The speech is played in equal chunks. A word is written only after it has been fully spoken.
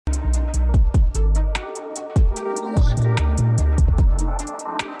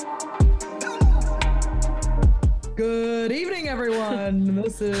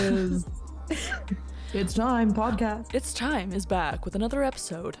This is It's Time podcast. It's Time is back with another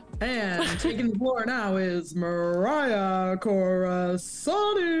episode. And taking the floor now is Mariah Corazoni.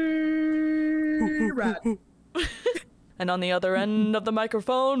 Rat. And on the other end of the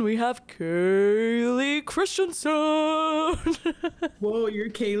microphone, we have Kaylee Christensen. Whoa, your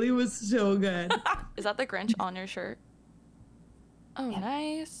Kaylee was so good. Is that the Grinch on your shirt? Oh, yeah.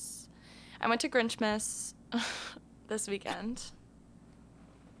 Nice. I went to Grinchmas this weekend.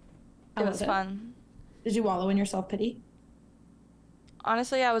 It was fun. Did you wallow in your self-pity?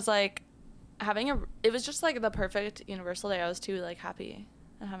 Honestly, I was like it was just like the perfect Universal day. I was too like happy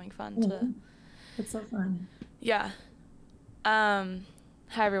and having fun to. It's so fun. Yeah. Hi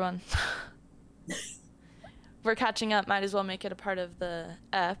everyone. We're catching up. Might as well make it a part of the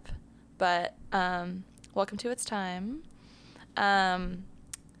ep. But welcome to It's Time.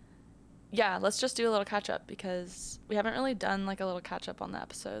 Yeah, let's just do a little catch up because we haven't really done like a little catch up on the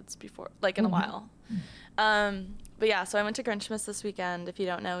episodes before, like in a while. But yeah, so I went to Grinchmas this weekend. If you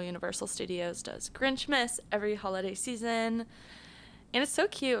don't know, Universal Studios does Grinchmas every holiday season. And it's so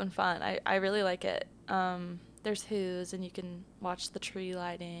cute and fun. I really like it. There's Who's and you can watch the tree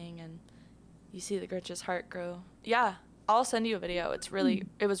lighting and you see the Grinch's heart grow. Yeah, I'll send you a video. It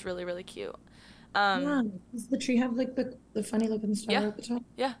was really, really cute. Yeah, does the tree have like the funny looking star at the top?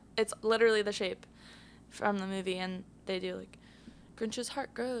 Yeah, it's literally the shape from the movie, and they do like Grinch's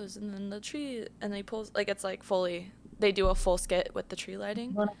heart grows, and then the tree, and they pull like it's like fully. They do a full skit with the tree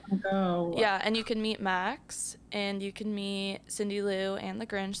lighting. Go. Yeah, and you can meet Max, and you can meet Cindy Lou and the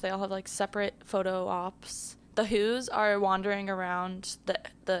Grinch. They all have like separate photo ops. The Who's are wandering around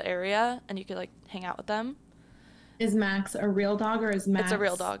the area, and you could like hang out with them. Is Max a real dog or is Max? It's a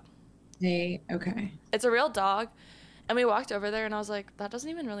real dog. Okay. It's a real dog, and we walked over there, and I was like, that doesn't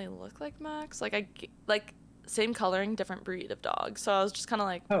even really look like Max. Like same coloring, different breed of dog. So I was just kind of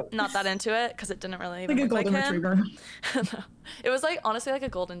like not that into it because it didn't really even look like him. Like a golden retriever. No. It was like honestly like a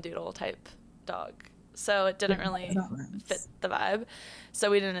golden doodle type dog. So it didn't really fit the vibe.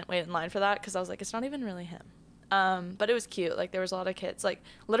 So we didn't wait in line for that because I was like, it's not even really him. But it was cute. Like there was a lot of kids. Like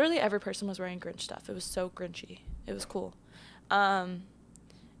literally every person was wearing Grinch stuff. It was so Grinchy. It was cool.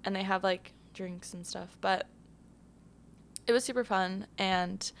 And they have like drinks and stuff, but it was super fun.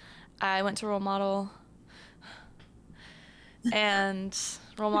 And I went to Role Model, and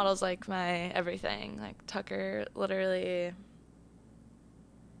Role Model's like my everything. Like Tucker literally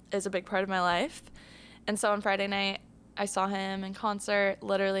is a big part of my life. And so on Friday night, I saw him in concert,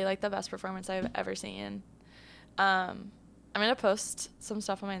 literally like the best performance I've ever seen. I'm going to post some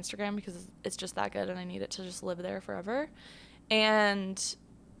stuff on my Instagram because it's just that good and I need it to just live there forever. And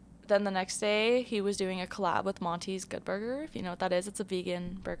then the next day, he was doing a collab with Monty's Good Burger. If you know what that is, it's a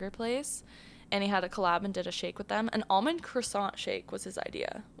vegan burger place. And he had a collab and did a shake with them. An almond croissant shake was his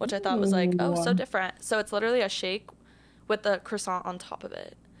idea, which I thought was like, oh, so different. So it's literally a shake with the croissant on top of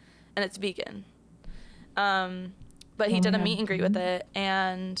it. And it's vegan. But he did a meet and greet with it.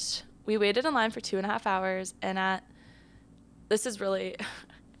 And we waited in line for 2.5 hours. And this is really...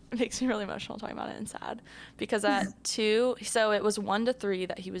 It makes me really emotional talking about it and sad because so it was 1 to 3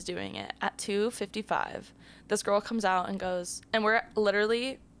 that he was doing it. At 2:55, this girl comes out and goes, and we're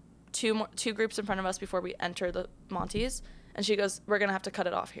literally two groups in front of us before we enter the Monty's, and she goes, we're gonna have to cut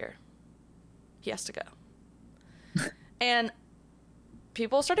it off here. He has to go. And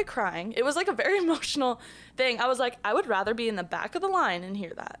people started crying. It was like a very emotional thing. I was like, I would rather be in the back of the line and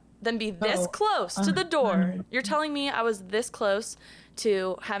hear that than be this close to the door. You're telling me I was this close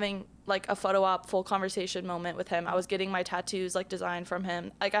to having like a photo op full conversation moment with him. I was getting my tattoos like designed from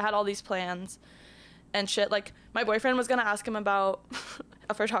him. Like I had all these plans and shit. Like my boyfriend was gonna ask him about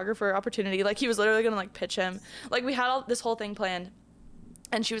a photographer opportunity. Like he was literally gonna like pitch him. Like we had this whole thing planned,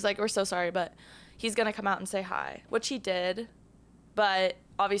 and she was like, we're so sorry, but he's gonna come out and say hi, which he did, but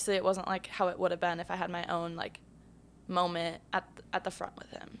obviously it wasn't like how it would have been if I had my own like moment at the front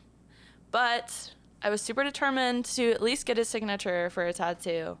with him. But I was super determined to at least get his signature for a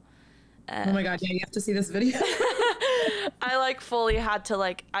tattoo. Oh my God, yeah, you have to see this video. I like fully had to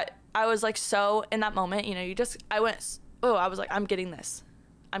like, I was like so in that moment, you know, I was like, I'm getting this.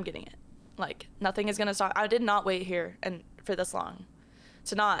 I'm getting it. Like nothing is going to stop. I did not wait here and for this long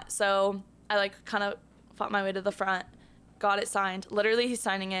to not. So I like kind of fought my way to the front, got it signed. Literally he's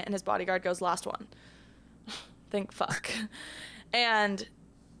signing it and his bodyguard goes, last one. Think fuck. And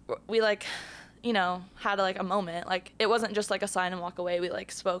we like, you know, had like a moment. Like it wasn't just like a sign and walk away. We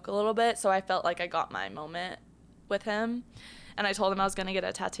like spoke a little bit. So I felt like I got my moment with him. And I told him I was going to get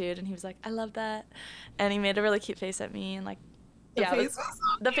it tattooed. And he was like, I love that. And he made a really cute face at me. And like,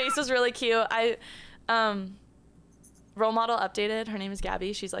 the face was really cute. Role Model updated. Her name is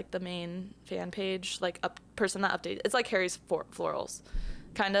Gabby. She's like the main fan page, like person that updated. It's like Harry's Florals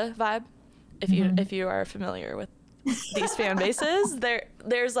kind of vibe. If you are familiar with these fan bases,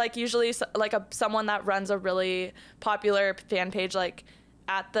 there's like usually like someone that runs a really popular fan page. Like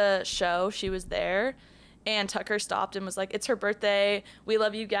at the show, she was there, and Tucker stopped and was like, "It's her birthday. We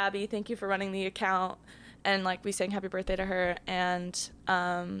love you, Gabby. Thank you for running the account." And like we sang happy birthday to her, and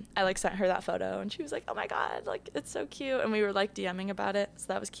I like sent her that photo, and she was like, "Oh my god, like it's so cute." And we were like DMing about it, so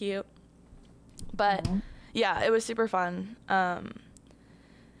that was cute. But yeah, it was super fun.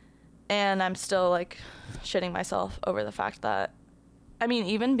 And I'm still like shitting myself over the fact that, I mean,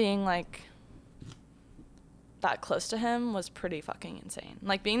 even being like that close to him was pretty fucking insane.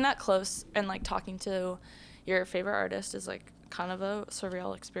 Like being that close and like talking to your favorite artist is like kind of a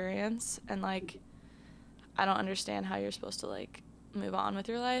surreal experience, and like I don't understand how you're supposed to like move on with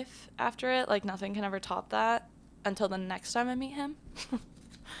your life after it. Like nothing can ever top that until the next time I meet him.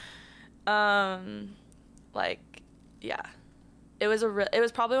 Like yeah, it was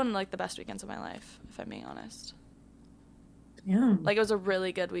probably one of like the best weekends of my life, if I'm being honest. Yeah. Like it was a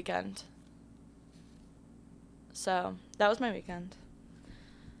really good weekend. So that was my weekend.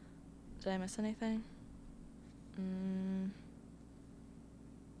 Did I miss anything?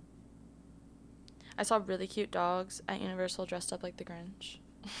 I saw really cute dogs at Universal dressed up like the Grinch.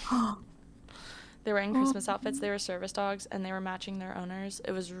 They were in Christmas outfits. They were service dogs, and they were matching their owners.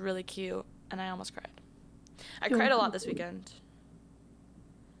 It was really cute, and I almost cried. I cried a lot this weekend.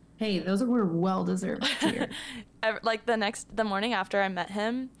 Hey, those were well-deserved tears. Like the morning after I met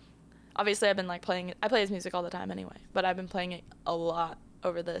him, obviously I've been like I play his music all the time anyway, but I've been playing it a lot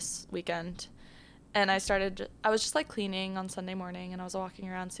over this weekend. And I was just like cleaning on Sunday morning, and I was walking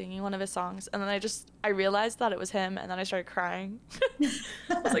around singing one of his songs, and then I realized that it was him, and then I started crying.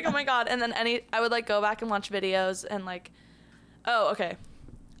 I was like, oh my god. And then I would like go back and watch videos and like, oh, okay.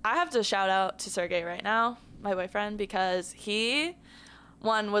 I have to shout out to Sergey right now, my boyfriend, because he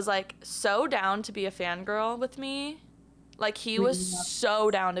was like so down to be a fangirl with me. Like he was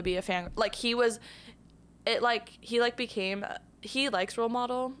so down to be a fan. Like he likes Role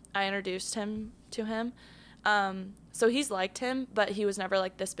Model. I introduced him to him. So he's liked him, but he was never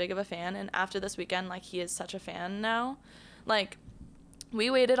like this big of a fan. And after this weekend, like he is such a fan now. Like we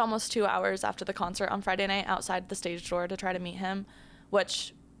waited almost 2 hours after the concert on Friday night outside the stage door to try to meet him,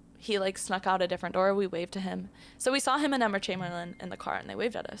 which he like snuck out a different door. We waved to him. So we saw him and Emma Chamberlain in the car, and they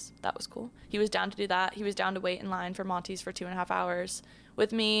waved at us. That was cool. He was down to do that. He was down to wait in line for Monty's for 2.5 hours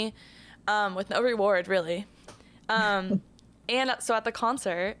with me, with no reward really. And so at the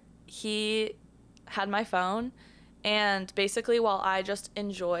concert, he had my phone, and basically while I just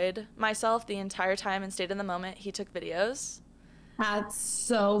enjoyed myself the entire time and stayed in the moment, he took videos. That's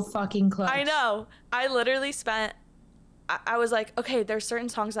so fucking close. I know. I literally I was like, okay, there's certain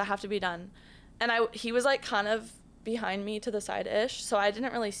songs that have to be done. And he was like kind of behind me to the side-ish, so I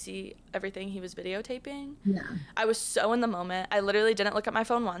didn't really see everything he was videotaping. Yeah. I was so in the moment. I literally didn't look at my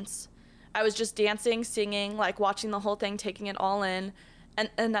phone once. I was just dancing, singing, like watching the whole thing, taking it all in.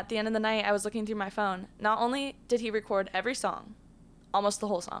 And at the end of the night, I was looking through my phone. Not only did he record every song, almost the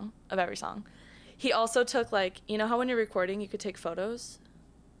whole song of every song, he also took like, you know how when you're recording, you could take photos?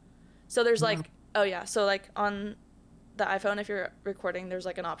 So there's like, oh yeah, so like on the iPhone, if you're recording, there's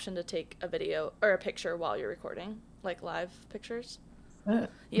like an option to take a video or a picture while you're recording, like live pictures.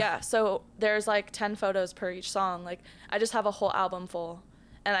 Yeah, so there's like 10 photos per each song. Like I just have a whole album full,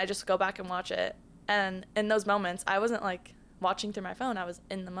 and I just go back and watch it. And in those moments, I wasn't like watching through my phone. I was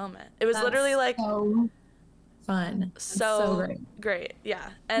in the moment. It was literally like so fun. So great. Yeah.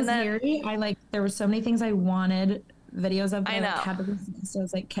 And then Harry, there were so many things I wanted videos of. I know. So I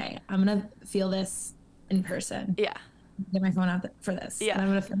was like, okay, I'm gonna feel this in person. Yeah. Get my phone out for this. Yeah. And I'm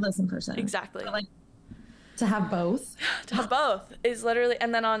gonna feel this in person. Exactly. But, like, to have both. To have both is literally.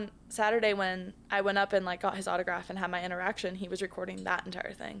 And then on Saturday when I went up and like got his autograph and had my interaction, he was recording that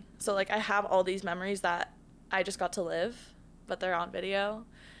entire thing. So like I have all these memories that I just got to live, but they're on video.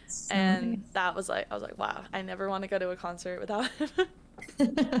 So and nice. That was like, I was like, wow, I never want to go to a concert without him.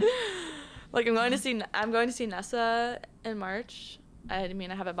 Like I'm going to see Nessa in March. I mean,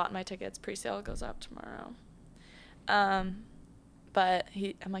 I haven't bought my tickets. Pre-sale goes up tomorrow. But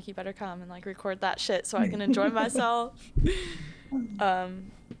I'm like, you better come and like record that shit so I can enjoy myself. My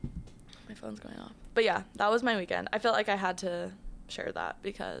phone's going off. But yeah, that was my weekend. I felt like I had to share that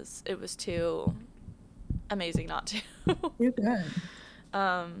because it was too amazing not to. You're good.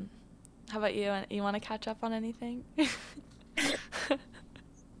 How about you? You want to catch up on anything?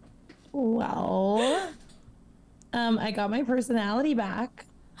 Well, I got my personality back.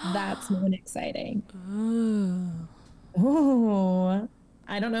 That's new and exciting. Ooh. Oh,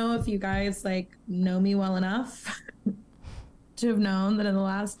 I don't know if you guys like know me well enough to have known that in the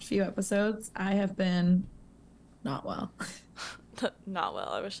last few episodes I have been not well. Not well.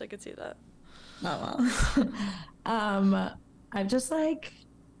 I wish I could see that. Not well. I've just like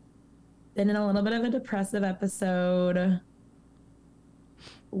been in a little bit of a depressive episode.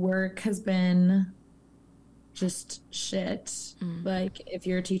 Work has been just shit. Like if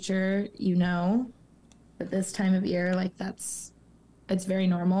you're a teacher, you know that this time of year, like it's very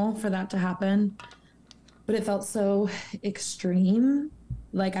normal for that to happen. But it felt so extreme.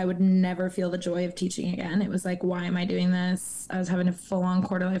 Like I would never feel the joy of teaching again. It was like, why am I doing this? I was having a full-on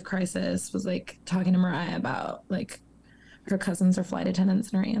quarter life crisis. Was like talking to Mariah about like her cousins are flight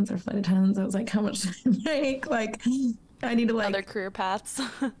attendants and her aunts are flight attendants. I was like, how much do I make? Like I need to like Other career paths.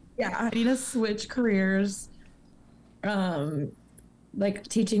 yeah, I need to switch careers. Like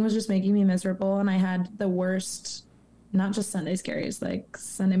teaching was just making me miserable, and I had the worst, not just Sunday scaries, like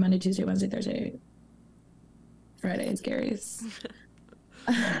Sunday, Monday, Tuesday, Wednesday, Thursday, Friday scaries.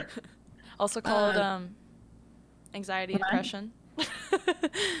 Also called anxiety and depression.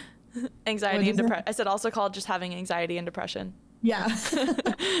 Anxiety and depression. I said also called just having anxiety and depression. Yeah.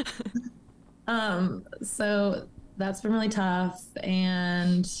 So that's been really tough,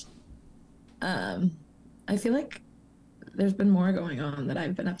 and I feel like there's been more going on that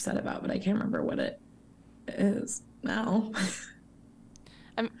I've been upset about, but I can't remember what it is now.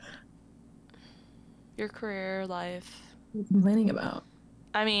 Your career life. What are you complaining about?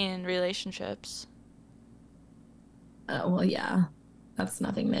 I mean, relationships. Well, yeah, that's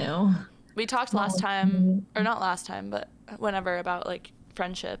nothing new. We talked last time, or not last time, but whenever, about like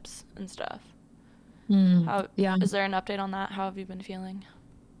friendships and stuff. Yeah. Is there an update on that? How have you been feeling?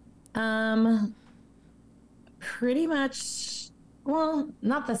 Pretty much, well,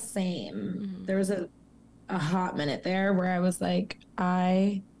 not the same. There was a hot minute there where I was like,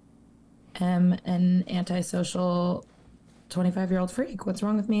 I am an antisocial 25-year-old freak. What's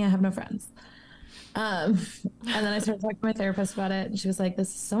wrong with me? I have no friends. And then I started talking to my therapist about it, and she was like, this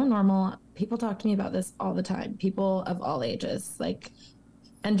is so normal. People talk to me about this all the time. People of all ages, like,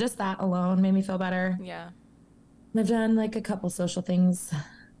 and just that alone made me feel better. Yeah. I've done like a couple social things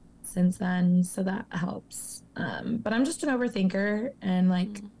since then, so that helps. But I'm just an overthinker, and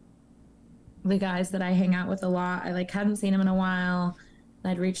like the guys that I hang out with a lot, I like hadn't seen them in a while.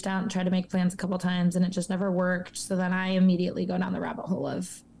 I'd reached out and tried to make plans a couple times, and it just never worked. So then I immediately go down the rabbit hole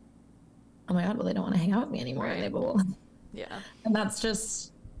of, oh my God, well, they don't want to hang out with me anymore. Right. They will. Yeah. And that's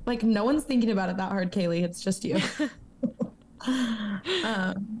just like, no one's thinking about it that hard, Kaylee. It's just you.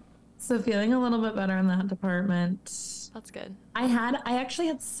 So feeling a little bit better in that department. That's good. I actually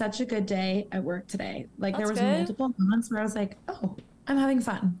had such a good day at work today. Like That's there was good. multiple moments where I was like, oh, I'm having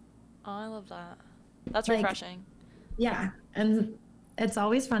fun. Oh, I love that. That's Like, refreshing. Yeah. And it's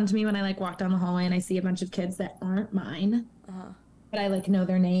always fun to me when I like walk down the hallway and I see a bunch of kids that aren't mine, but I like know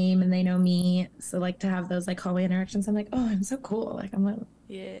their name and they know me. So like to have those like hallway interactions, I'm like, oh, I'm so cool. Like I'm a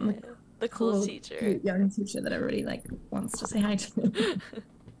The cool teacher. cute young teacher that everybody like wants to say hi to.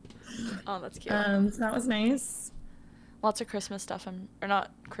 Oh, that's cute. So that was nice. Lots of Christmas stuff, or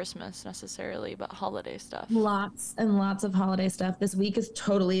not Christmas necessarily, but holiday stuff. Lots and lots of holiday stuff. This week is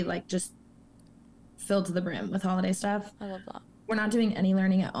totally like just filled to the brim with holiday stuff. I love that. We're not doing any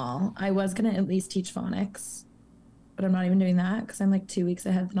learning at all. I was going to at least teach phonics, but I'm not even doing that because I'm like 2 weeks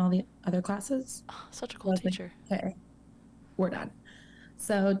ahead than all the other classes. Oh, such a cool teacher. Okay, we're done.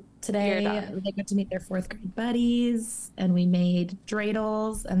 So today they got to meet their 4th grade buddies, and we made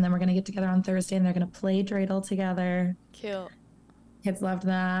dreidels, and then we're going to get together on Thursday and they're going to play dreidel together. Cute. Kids loved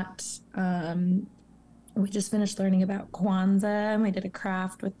that. We just finished learning about Kwanzaa, and we did a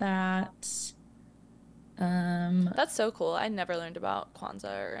craft with that. That's so cool. I never learned about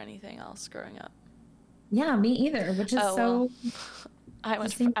Kwanzaa or anything else growing up. Yeah, me either, which is Well, I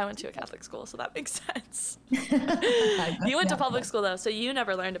went to a Catholic school, so that makes sense. You went to public school though, so you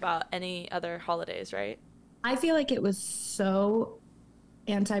never learned about any other holidays, right? I feel like it was so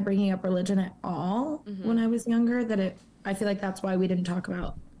anti bringing up religion at all when I was younger that I feel like that's why we didn't talk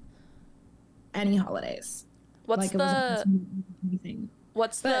about any holidays. What's like the anything.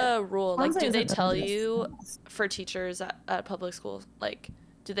 What's the rule? Like, do they tell religious. you for teachers at public schools? Like,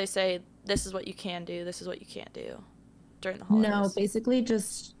 do they say this is what you can do, this is what you can't do during the holidays? No, basically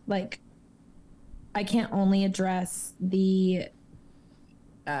just like I can't only address the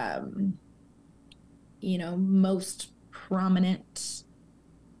most prominent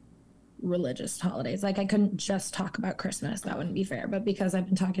religious holidays. Like I couldn't just talk about Christmas. That wouldn't be fair. But because I've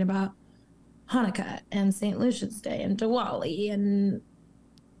been talking about Hanukkah and St. Lucia's Day and Diwali and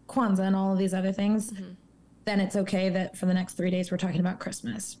Kwanzaa and all of these other things, then it's okay that for the next 3 days we're talking about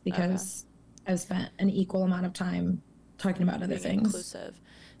Christmas, because I've spent an equal amount of time talking about other things. Inclusive.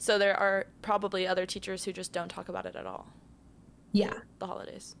 So there are probably other teachers who just don't talk about it at all. Yeah. The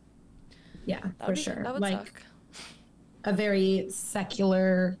holidays. Yeah, for sure. That would suck. A very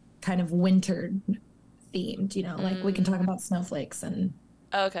secular kind of winter themed, you know, like we can talk about snowflakes and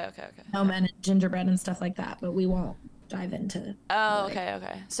okay. snowmen and gingerbread and stuff like that, but we won't dive into.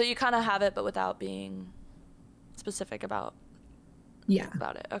 Okay. So you kind of have it, but without being specific about. Yeah.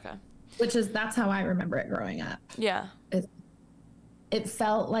 About it. Okay. That's how I remember it growing up. Yeah. It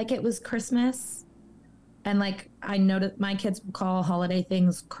felt like it was Christmas. And like I noticed my kids will call holiday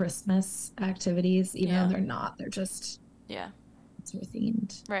things Christmas activities, even though they're not. They're just sort of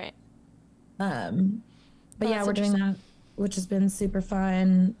themed. Right. But yeah, we're doing that, which has been super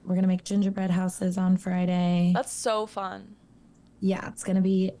fun. We're gonna make gingerbread houses on Friday. That's so fun. Yeah, it's gonna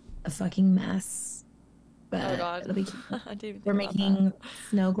be a fucking mess. But oh God. It'll be cute. I didn't even think we're about making that.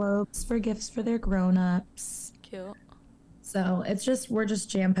 snow globes for gifts for their grown-ups. Cute. So we're just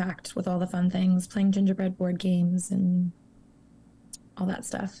jam-packed with all the fun things, playing gingerbread board games and all that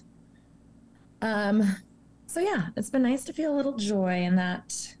stuff. So yeah, it's been nice to feel a little joy in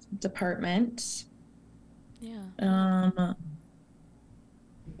that department. Yeah.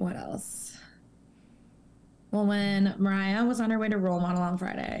 What else? Well, when Mariah was on her way to role model on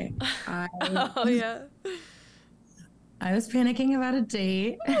Friday, I was panicking about a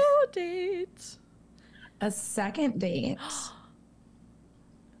date. Oh, date. A second date.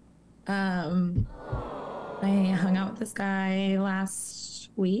 I hung out with this guy last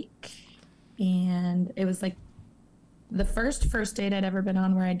week, and it was like the first date I'd ever been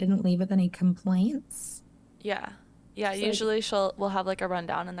on where I didn't leave with any complaints. Yeah. Yeah, so usually we'll have like a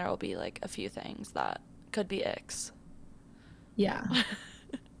rundown and there will be like a few things that could be icks. Yeah.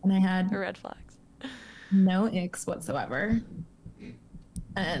 And I had or red flags. No icks whatsoever.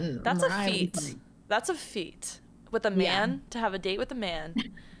 And that's a feat. Like, that's a feat with a man, to have a date with a man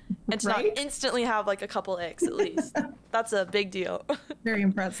and to not instantly have like a couple icks at least. That's a big deal. Very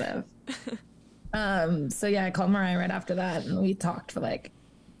impressive. So yeah, I called Mariah right after that and we talked for like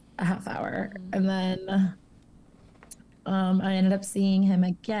a half hour. And then I ended up seeing him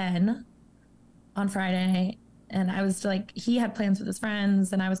again on Friday, and I was like, he had plans with his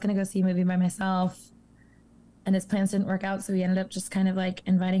friends and I was gonna go see a movie by myself, and his plans didn't work out, so he ended up just kind of like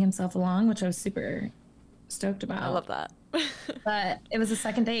inviting himself along, which I was super stoked about. I love that. But it was a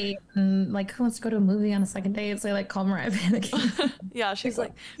second date, and like, who wants to go to a movie on a second date? So I like called Mariah panicking. Yeah, she's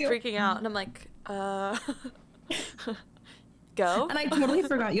like freaking out, and I'm like, go. And I totally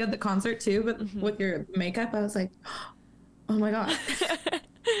forgot you had the concert too, but with your makeup, I was like, oh my God.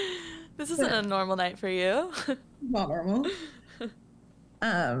 This isn't a normal night for you. Not normal.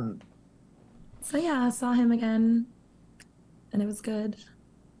 So yeah, I saw him again and it was good.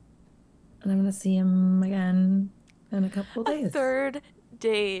 And I'm gonna see him again in a couple of days. A third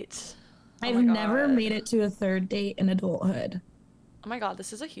date. I've never made it to a third date in adulthood. Oh my God,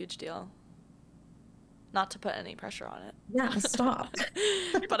 this is a huge deal. Not to put any pressure on it. Yeah, stop.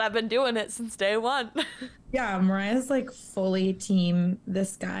 But I've been doing it since day one. Yeah, Mariah's like fully team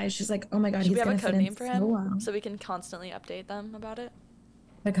this guy. She's like, oh my God, Should he's we have gonna a code name for him well. so we can constantly update them about it?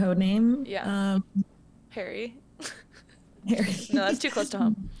 The code name? Yeah. Harry. Harry. No, that's too close to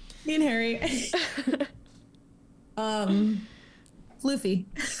home. Me and Harry. Floofy.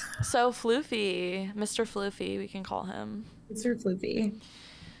 So Floofy, Mr. Floofy, we can call him. Mr. Floofy.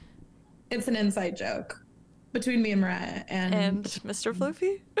 It's an inside joke between me and Mariah and Mr.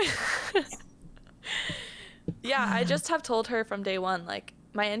 Floofy. Yeah, I just have told her from day one, like,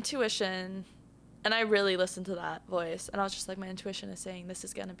 my intuition, and I really listened to that voice, and I was just like, my intuition is saying this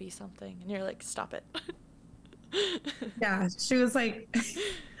is gonna be something, and you're like, stop it. Yeah, she was like,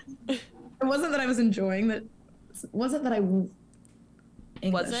 it wasn't that I was enjoying that. It wasn't that I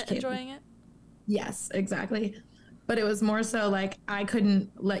wasn't enjoying it. Yes, exactly. But it was more so like I couldn't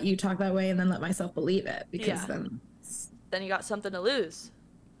let you talk that way and then let myself believe it, because then you got something to lose.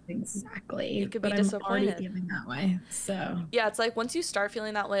 Exactly. You could be disappointed. I'm already feeling that way. So yeah, it's like once you start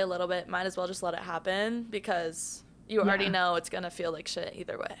feeling that way a little bit, might as well just let it happen, because you already know it's gonna feel like shit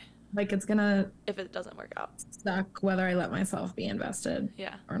either way. Like it's gonna, if it doesn't work out, suck whether I let myself be invested.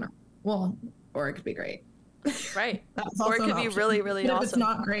 Yeah. Or not. Well, or it could be great. Right. That's or also it could be really, really awesome. If it's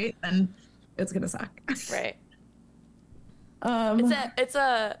not great, then it's gonna suck. Right. It's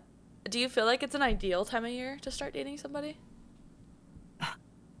a do you feel like it's an ideal time of year to start dating somebody?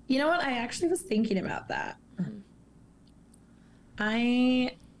 You know what? I actually was thinking about that. Mm-hmm.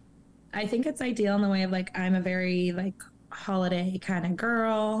 I think it's ideal in the way of like, I'm a very like holiday kind of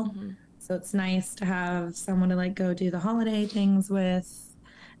girl. Mm-hmm. So it's nice to have someone to like go do the holiday things with.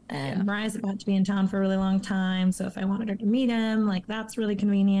 And Mariah's about to be in town for a really long time. So if I wanted her to meet him, like that's really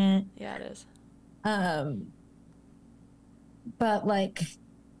convenient. Yeah, it is. But like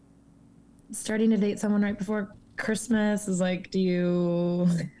starting to date someone right before Christmas is like, do you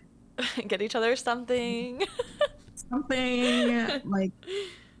get each other something? Something like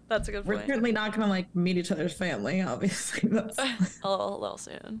that's a good point. We're certainly not gonna like meet each other's family, obviously. That's a little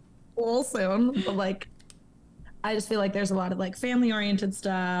soon. A little soon, but like I just feel like there's a lot of like family oriented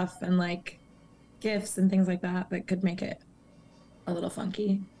stuff and like gifts and things like that that could make it a little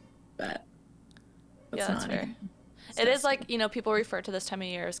funky. But yeah, that's fair. It is like, you know, people refer to this time of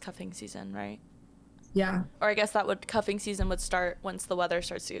year as cuffing season, right? Yeah. Or I guess cuffing season would start once the weather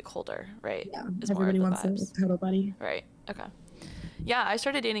starts to get colder, right? Yeah. Everybody wants a cuddle buddy. Right. Okay. Yeah, I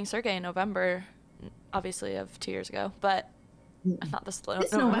started dating Sergey in November, obviously of 2 years ago, but not this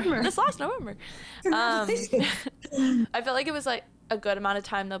November. This last November. I felt like it was like a good amount of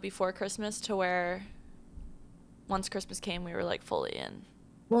time though before Christmas to where once Christmas came, we were like fully in.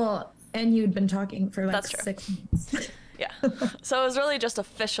 Well, and you'd been talking for like 6 months. Yeah. So it was really just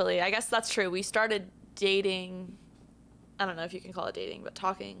officially, I guess that's true. We started dating, I don't know if you can call it dating, but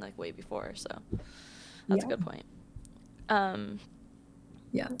talking like way before. So that's a good point.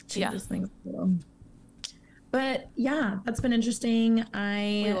 Changes things a little. But yeah, that's been interesting.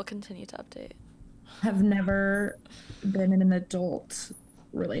 We will continue to update. Have never been in an adult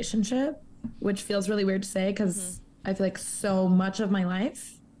relationship, which feels really weird to say because I feel like so much of my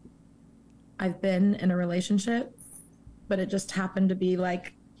life I've been in a relationship, but it just happened to be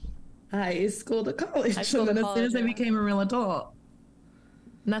like high school to college. And then as soon as I became a real adult,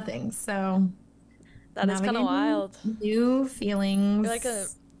 nothing. So that is kind of wild. New feelings. You're like a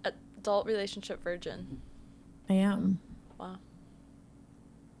adult relationship virgin. I am. Wow.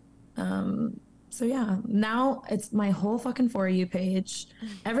 So yeah, now it's my whole fucking For You page.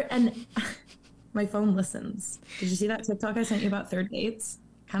 And my phone listens. Did you see that TikTok I sent you about third dates?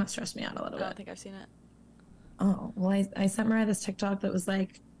 Kind of stressed me out a little bit. I don't think I've seen it. Oh, well, I sent Mariah this TikTok that was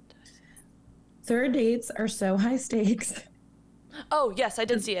like, third dates are so high stakes. Oh, yes, I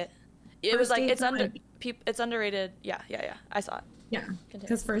did see it. It was like, it's underrated. Yeah, I saw it. Yeah,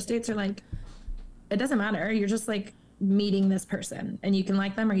 because first dates are like, it doesn't matter. You're just like meeting this person and you can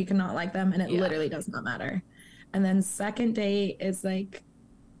like them or you cannot like them and it literally does not matter. And then second date is like,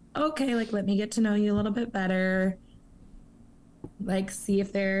 okay, like let me get to know you a little bit better. Like see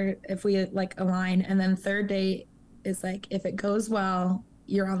if we like align. And then third date is like, if it goes well,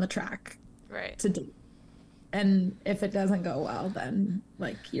 you're on the track to date. And if it doesn't go well, then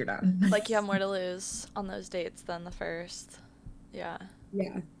like you're done. Like you have more to lose on those dates than the first. Yeah.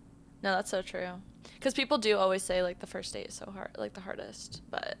 Yeah. No, that's so true. Because people do always say like the first date is so hard, like the hardest.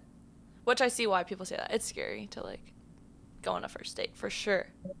 But which I see why people say that. It's scary to like go on a first date for sure.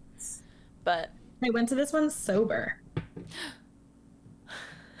 But I went to this one sober.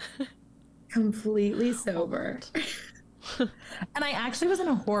 Completely sober. And I actually was in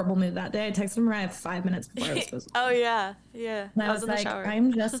a horrible mood that day. I texted Mariah 5 minutes before I was supposed to. Oh yeah. And I was like,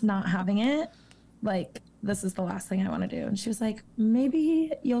 I'm just not having it. Like, this is the last thing I want to do. And she was like,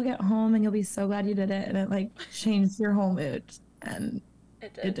 maybe you'll get home and you'll be so glad you did it. And it like changed your whole mood. And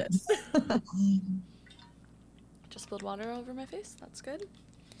it did. Just spilled water over my face. That's good.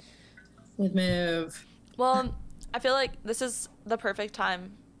 Good move. Well, I feel like this is the perfect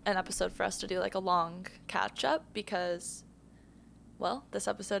time an episode for us to do like a long catch up because, well, this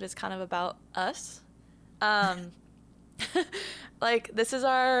episode is kind of about us. Like this is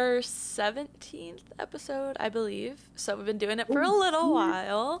our 17th episode, I believe. So we've been doing it for a little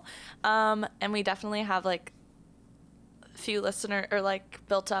while. And we definitely have like a few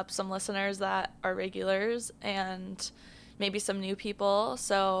built up some listeners that are regulars and maybe some new people.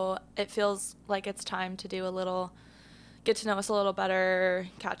 So it feels like it's time to do a little get to know us a little better,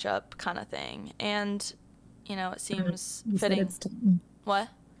 catch up kind of thing. And, you know, it seems fitting. What?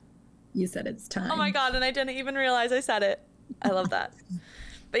 You said it's time. Oh my God, and I didn't even realize I said it. I love that.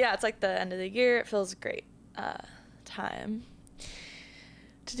 But yeah, it's like the end of the year. It feels great time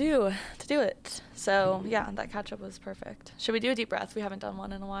to do it. So yeah, that catch up was perfect. Should we do a deep breath? We haven't done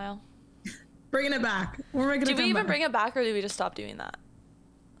one in a while. Bringing it back. Do we even bring it back or do we just stop doing that?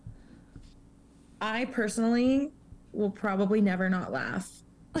 I personally will probably never not laugh.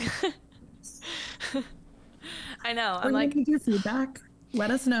 I know. I'm like, your feedback.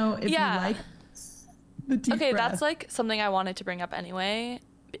 Let us know if you like the deep breath. That's like something I wanted to bring up anyway.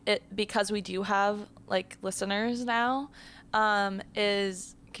 Because we do have like listeners now,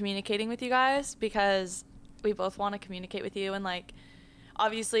 is communicating with you guys because we both want to communicate with you and like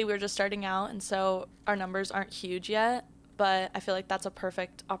obviously we're just starting out, and so our numbers aren't huge yet, but I feel like that's a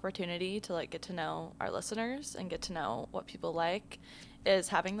perfect opportunity to like get to know our listeners and get to know what people like, is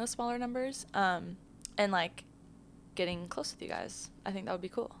having those smaller numbers, and like getting close with you guys. I think that would be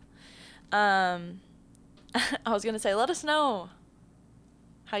cool. I was gonna say, let us know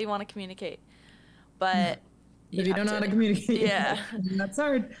how you want to communicate, but if you don't know how to communicate, yeah, that's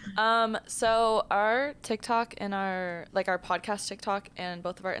hard. So our TikTok and our podcast TikTok and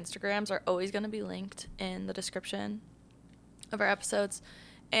both of our Instagrams are always going to be linked in the description of our episodes,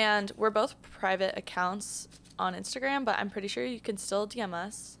 and we're both private accounts on Instagram, but I'm pretty sure you can still DM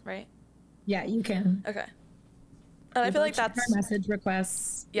us, right? Yeah, you can. Okay. And I feel like that's our message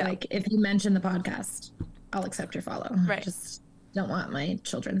requests. Yeah. Like if you mention the podcast, I'll accept your follow. Right. I just don't want my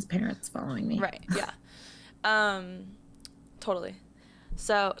children's parents following me. Right. Yeah. Totally.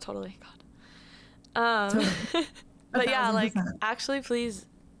 So totally. God. Totally. But yeah, like actually, please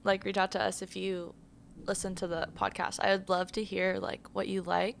like reach out to us if you listen to the podcast. I would love to hear like what you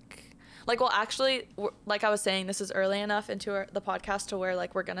like. Like, well, actually, like I was saying, this is early enough into the podcast to where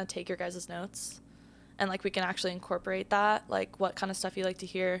like we're gonna take your guys' notes, and like we can actually incorporate that, like what kind of stuff you like to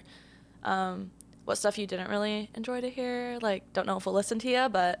hear, what stuff you didn't really enjoy to hear. Like, don't know if we'll listen to you,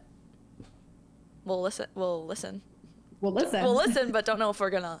 but we'll listen. We'll listen. But don't know if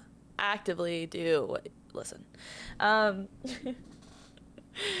we're gonna actively listen. Well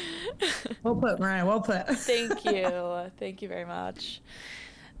put, Mariah. Well put. Thank you very much.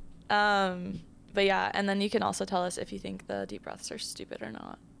 But yeah, and then you can also tell us if you think the deep breaths are stupid or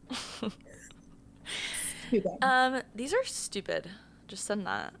not. Stupid. These are stupid. Just send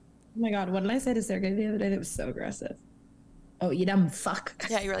that. Oh my God, what did I say to Sergey the other day that was so aggressive? Oh, you dumb fuck.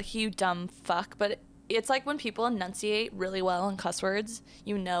 Yeah, you were like, you dumb fuck. But it's like when people enunciate really well in cuss words,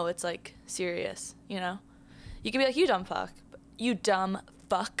 you know it's like serious, you know? You can be like, you dumb fuck. You dumb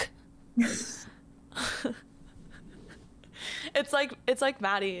fuck. It's like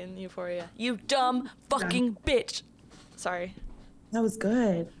Maddie in Euphoria. You dumb fucking bitch. Sorry. That was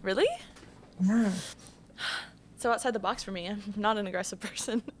good. Really? Yeah. So outside the box for me. I'm not an aggressive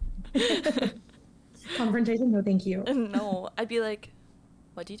person. Confrontation? No, thank you. No, I'd be like,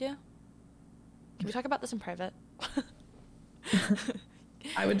 what do you do? Can we talk about this in private?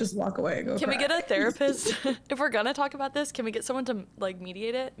 I would just walk away and go Can cry. we get a therapist? If we're gonna talk about this, can we get someone to like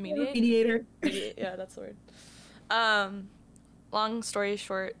mediate it? Mediator. Yeah, that's the word. Long story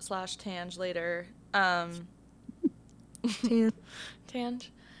short / Tange later. Tange.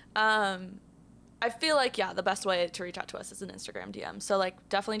 I feel like, yeah, the best way to reach out to us is an Instagram DM. So like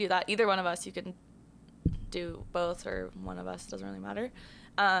definitely do that. Either one of us, you can do both, or one of us, doesn't really matter.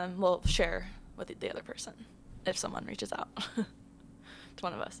 We'll share with the other person if someone reaches out to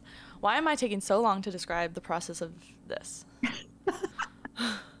one of us. Why am I taking so long to describe the process of this?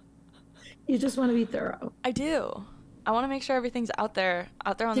 You just want to be thorough. I do. I want to make sure everything's out there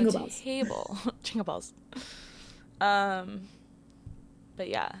on Jingle the balls. table. Jingle balls. But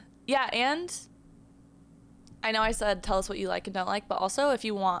yeah, and I know I said tell us what you like and don't like, but also if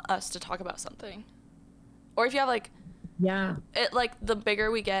you want us to talk about something, or if you have like, yeah, it like the bigger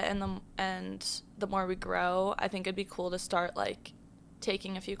we get and the more we grow, I think it'd be cool to start like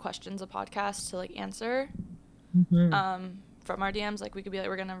taking a few questions a podcast to like answer from our DMs. Like we could be like,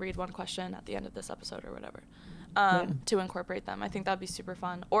 we're gonna read one question at the end of this episode or whatever, to incorporate them. I think that'd be super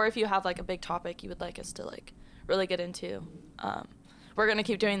fun. Or if you have like a big topic you would like us to like really get into, we're gonna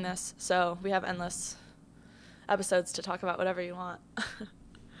keep doing this, so we have endless episodes to talk about whatever you want.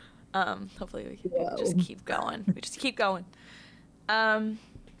 Hopefully we can just keep going. But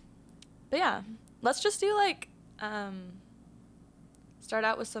yeah, let's just do like start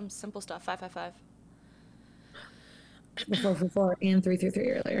out with some simple stuff. 555. The 444 and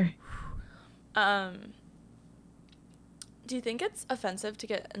 333 earlier. Do you think it's offensive to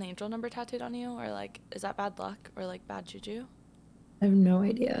get an angel number tattooed on you, or like is that bad luck or like bad juju? I have no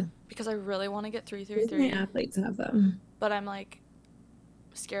idea. Because I really want to get 333. My athletes have them. But I'm like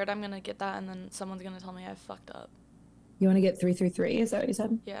scared I'm gonna get that and then someone's gonna tell me I fucked up. You want to get 333? Is that what you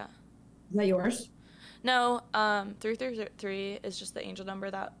said? Yeah. Is that yours? No, 333 is just the angel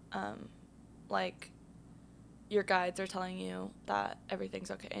number that like your guides are telling you that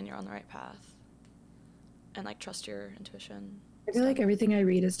everything's okay and you're on the right path. And like trust your intuition. I feel like everything I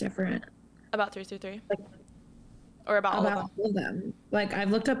read is different. About 333? Like, or about all of them. Like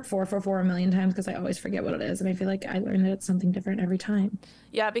I've looked up 444 a million times because I always forget what it is, and I feel like I learn that it's something different every time.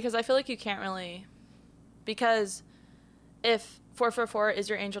 Yeah, because I feel like you can't really, because if 444 is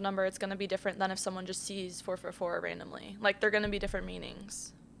your angel number, it's going to be different than if someone just sees 444 randomly. Like they're going to be different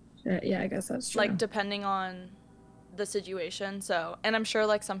meanings. Yeah, I guess that's true. Like depending on the situation. So, and I'm sure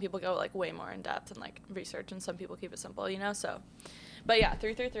like some people go like way more in depth and like research, and some people keep it simple, you know. So, but yeah,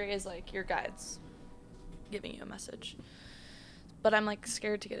 333 is like your guides giving you a message. But I'm like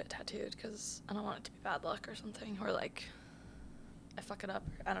scared to get it tattooed because I don't want it to be bad luck or something, or like I fuck it up.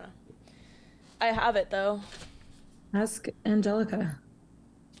 I don't know. I have it though. Ask Angelica.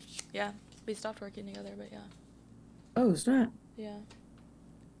 Yeah, we stopped working together, but yeah. Oh, snap. Yeah.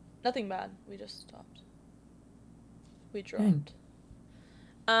 Nothing bad. We just stopped. We dropped.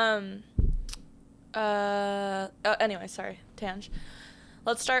 Dang. Anyway, sorry, Tanj.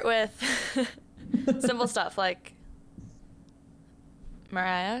 Let's start with simple stuff like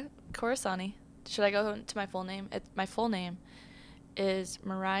Mariah Corsani. Should I go into my full name? My full name is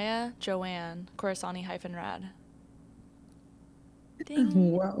Mariah Joanne Corsani -Rad. Ding.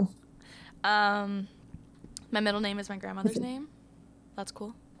 Whoa. My middle name is my grandmother's name. That's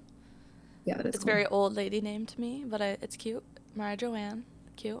cool. Yeah, that is It's cool. very old lady name to me, but it's cute. Mariah Joanne.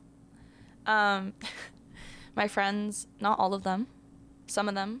 Cute. My friends, not all of them, some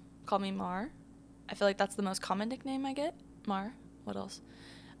of them call me Mar. I feel like that's the most common nickname I get. Mar. What else?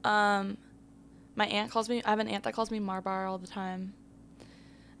 My aunt calls me, I have an aunt that calls me Marbar all the time.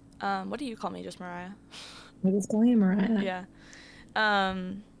 What do you call me? Just Mariah? I just call you Mariah. Yeah.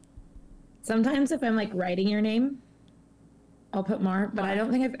 Sometimes if I'm like writing your name, I'll put Mar, but I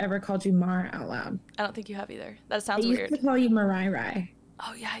don't think I've ever called you Mar out loud. I don't think you have either. That sounds I weird. used to call you Mariah.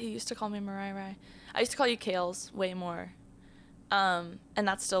 Oh yeah, you used to call me Mariah. I used to call you Kales way more. And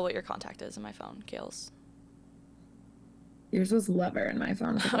that's still what your contact is in my phone, Kales. Yours was Lover in my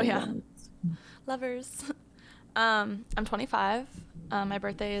phone. Oh yeah. Lovers. I'm 25. My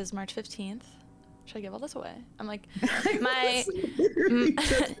birthday is March 15th. Should I give all this away? I'm like,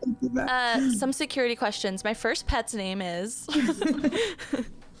 some security questions. My first pet's name is.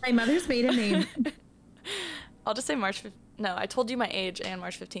 My mother's maiden name. I'll just say No, I told you my age and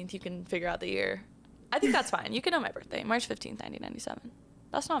March 15th. You can figure out the year. I think that's fine. You can know my birthday. March 15th, 1997.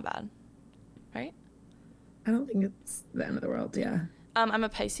 That's not bad. Right? I don't think it's the end of the world, yeah. I'm a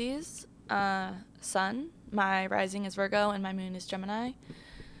Pisces sun. My rising is Virgo and my moon is Gemini.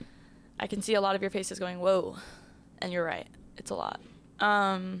 I can see a lot of your faces going, whoa. And you're right. It's a lot.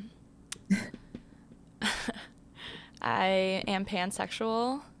 I am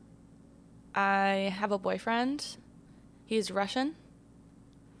pansexual. I have a boyfriend. He's Russian.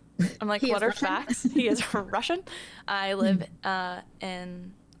 I'm like, what are Russian? Facts? He is Russian. I live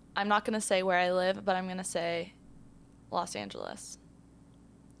in, I'm not going to say where I live, but I'm going to say Los Angeles.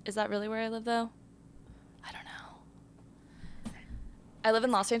 Is that really where I live, though? I don't know. I live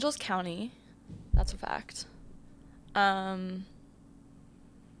in Los Angeles County. That's a fact. I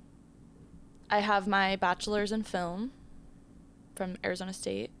have my bachelor's in film from Arizona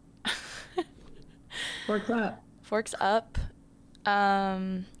State. Forks up. Forks up.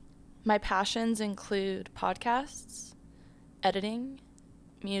 My passions include podcasts, editing,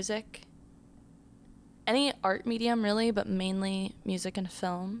 music, any art medium really, but mainly music and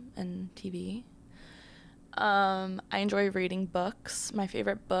film and TV. I enjoy reading books. My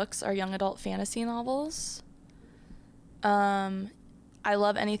favorite books are young adult fantasy novels. I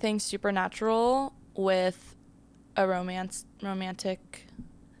love anything supernatural with a romantic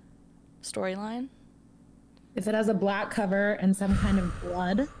storyline. If it has a black cover and some kind of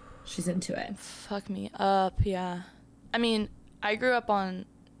blood, she's into it. Fuck me up, yeah. I mean, I grew up on,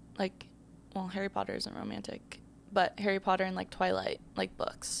 like, well, Harry Potter isn't romantic, but Harry Potter and, like, Twilight, like,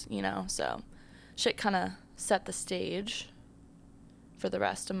 books, you know? So shit kind of set the stage for the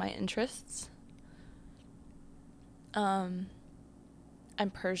rest of my interests. I'm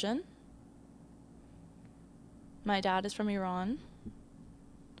Persian. My dad is from Iran.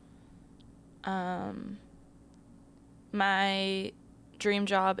 My dream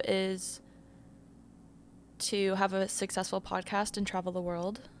job is to have a successful podcast and travel the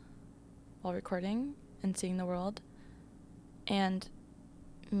world while recording and seeing the world, and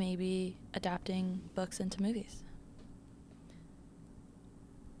maybe adapting books into movies.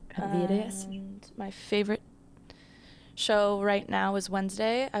 And my favorite show right now is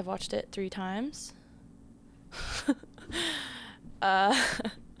Wednesday. I've watched it 3 times.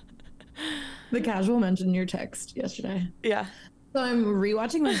 The casual mention in your text yesterday. Yeah. So I'm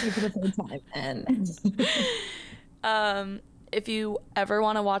rewatching Wednesday for the third time, and if you ever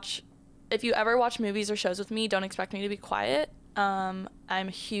watch movies or shows with me, don't expect me to be quiet. I'm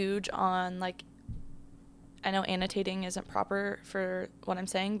huge on, like, I know annotating isn't proper for what I'm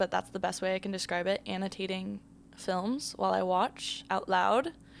saying, but that's the best way I can describe it, annotating films while I watch out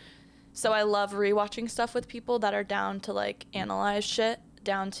loud. So I love rewatching stuff with people that are down to, like, analyze shit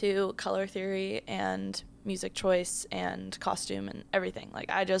down to color theory and music choice and costume and everything. Like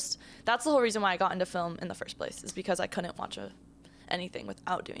that's the whole reason why I got into film in the first place, is because I couldn't watch anything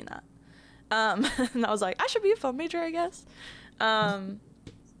without doing that. And I was like, I should be a film major, I guess. Yeah,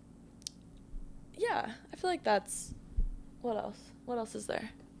 I feel like that's, what else is there?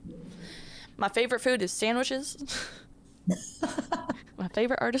 My favorite food is sandwiches. My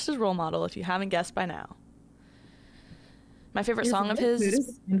favorite artist is Role Model, if you haven't guessed by now. My favorite song of his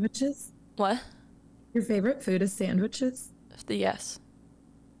is sandwiches. What? Your favorite food is sandwiches? Yes.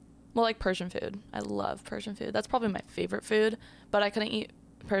 Well, like Persian food. I love Persian food. That's probably my favorite food, but I couldn't eat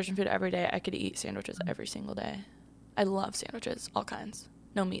Persian food every day. I could eat sandwiches every single day. I love sandwiches, all kinds.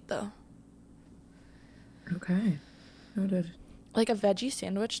 No meat, though. Okay. Noted. Like a veggie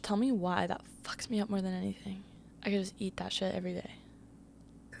sandwich, tell me why that fucks me up more than anything. I could just eat that shit every day.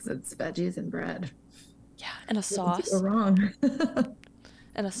 Because it's veggies and bread. Yeah, and a sauce. You're wrong.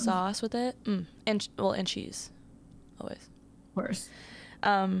 And a sauce with it. And cheese. Always. Of course.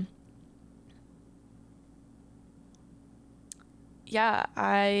 Yeah,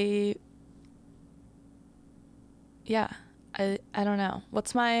 I don't know.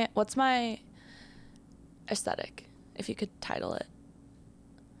 What's my aesthetic, if you could title it?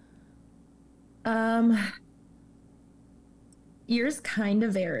 Yours kind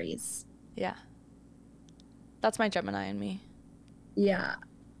of varies. Yeah. That's my Gemini in me. Yeah.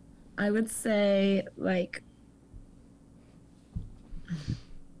 I would say like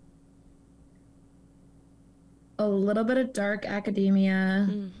a little bit of dark academia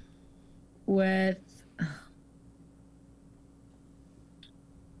with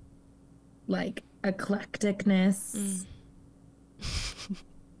like eclecticness.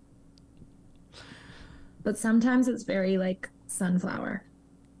 But sometimes it's very like sunflower.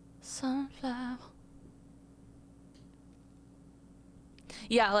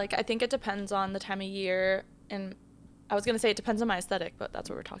 Yeah, like I think it depends on the time of year, and I was gonna say it depends on my aesthetic, but that's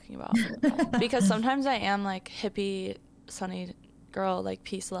what we're talking about. Because sometimes I am like hippie, sunny girl, like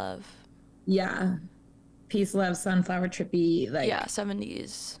peace, love. Yeah. Peace, love, sunflower, trippy, like. Yeah,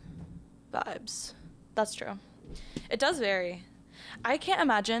 70s vibes. That's true. It does vary. I can't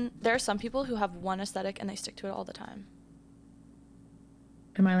imagine, there are some people who have one aesthetic and they stick to it all the time.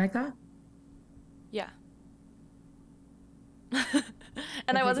 Am I like that? Yeah.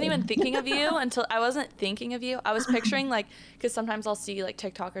 And I wasn't even thinking of you until I wasn't thinking of you. I was picturing like, because sometimes I'll see like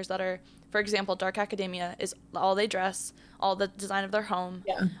TikTokers that are, for example, Dark Academia is all they dress, all the design of their home,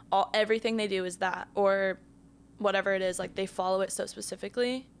 everything they do is that, or whatever it is, like they follow it so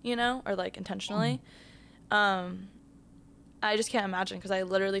specifically, you know, or like intentionally. I just can't imagine, because I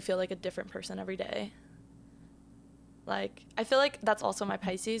literally feel like a different person every day. Like, I feel like that's also my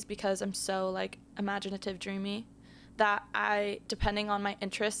Pisces, because I'm so like imaginative, dreamy, that I, depending on my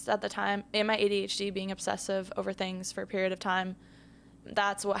interests at the time, and my ADHD, being obsessive over things for a period of time,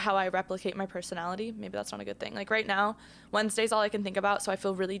 that's how I replicate my personality. Maybe that's not a good thing. Like right now, Wednesday's all I can think about, so I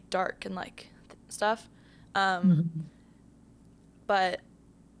feel really dark and like stuff. But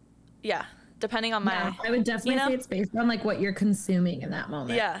yeah, depending on my... I would definitely say it's based on like what you're consuming in that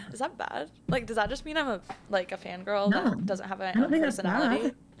moment. Yeah. Is that bad? Like, does that just mean I'm a fangirl that doesn't have a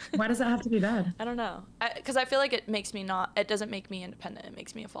personality? Why does that have to be bad? I don't know. Because I feel like it doesn't make me independent. It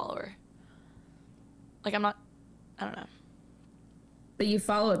makes me a follower. Like, I don't know. But you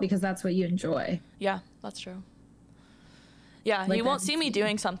follow it because that's what you enjoy. Yeah, that's true. Yeah, like, you won't see me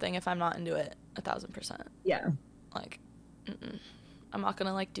doing something if I'm not into it 1,000%. Yeah. Like, I'm not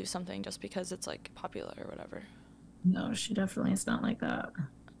gonna like do something just because it's like popular or whatever. No, she definitely is not like that.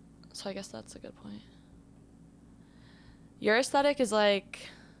 So I guess that's a good point. Your aesthetic is like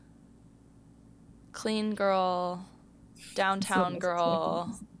clean girl, downtown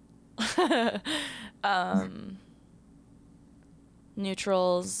girl,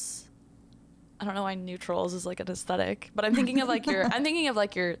 neutrals. I don't know why neutrals is like an aesthetic, but I'm thinking of like your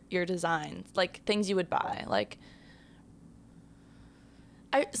designs, like things you would buy. Like,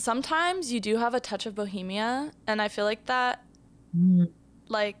 sometimes you do have a touch of bohemia, and I feel like that,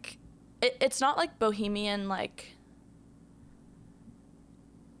 like, it's not like bohemian, like,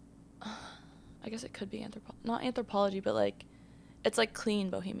 I guess it could be not anthropology, but like, it's like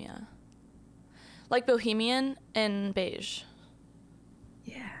clean bohemia. Like bohemian in beige.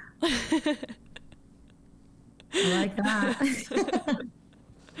 Yeah. I like that.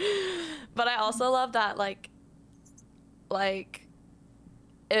 But I also love that, like,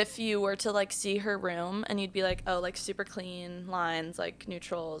 if you were to like see her room and you'd be like, oh, like super clean lines, like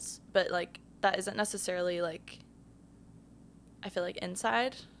neutrals, but like that isn't necessarily like, I feel like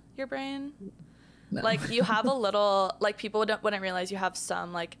inside your brain. No. Like you have a little, like people wouldn't realize you have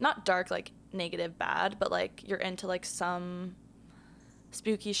some like, not dark, like negative bad, but like you're into like some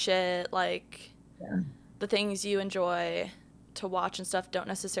spooky shit, like the things you enjoy to watch and stuff don't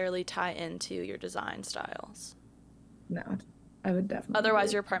necessarily tie into your design styles. No, I would definitely. Otherwise,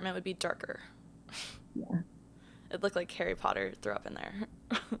 agree. your apartment would be darker. Yeah. It'd look like Harry Potter threw up in there.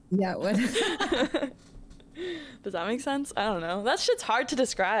 Yeah, it would. Does that make sense? I don't know. That shit's hard to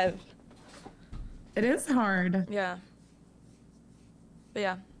describe. It is hard. Yeah. But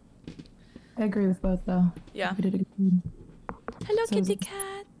yeah. I agree with both, though. Yeah. We did a good job. Hello, So kitty is it-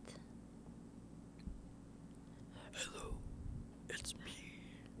 cat. Hello, it's me.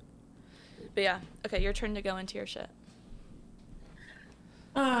 But yeah. Okay, your turn to go into your shit.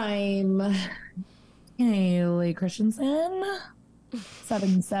 I'm Haley Christensen,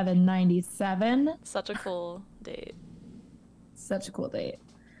 7797. Such a cool date. Such a cool date.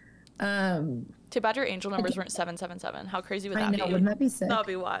 Too bad your angel numbers weren't 777. How crazy would I that know, be? wouldn't that be sick? That would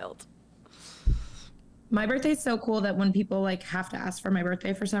be wild. My birthday's so cool that when people like have to ask for my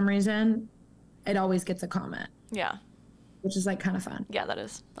birthday for some reason, it always gets a comment, Yeah. which is like kind of fun. Yeah, that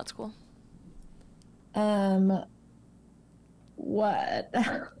is. That's cool. What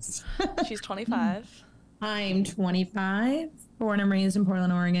else? She's 25. I'm 25, born and raised in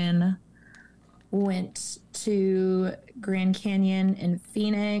Portland, Oregon. Went to Grand Canyon in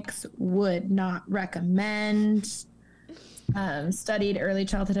Phoenix. Would not recommend. Studied early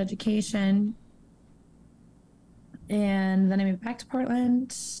childhood education. And then I moved back to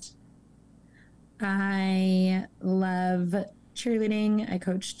Portland. I love cheerleading. I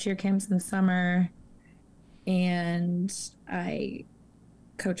coach cheer camps in the summer. And I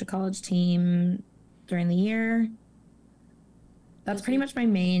coach a college team during the year. That's pretty much my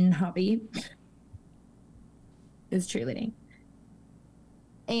main hobby is cheerleading.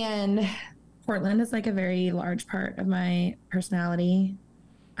 And Portland is like a very large part of my personality.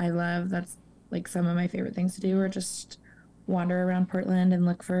 That's like some of my favorite things to do are just wander around Portland and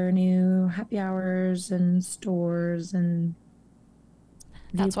look for new happy hours and stores and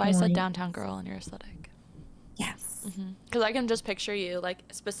That's why I said viewpoints. downtown girl in your aesthetic. Yes. Because I can just picture you like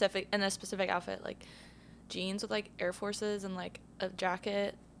in a specific outfit, like jeans with like Air Forces and like a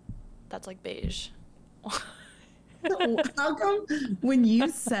jacket that's like beige. How come when you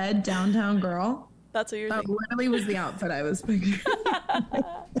said downtown girl, That's what you're that thinking. literally was the outfit I was picturing.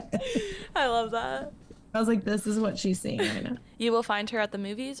 I love that. I was like, this is what she's seeing right now. You will find her at the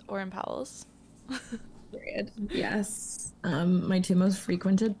movies or in Powell's. Period. Yes. My two most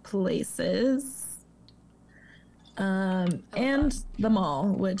frequented places. And the mall,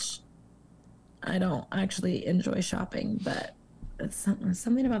 which I don't actually enjoy shopping, but it's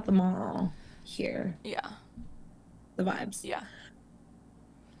something about the mall here. Yeah. The vibes. Yeah.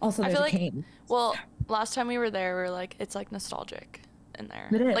 Also, I there's feel a like, cane. well, last time we were there, we were like, it's like nostalgic in there.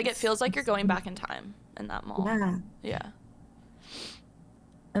 It is. Like it feels like you're going back in time in that mall. Yeah. Yeah.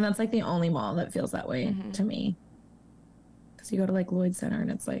 And that's like the only mall that feels that way to me. Because you go to like Lloyd Center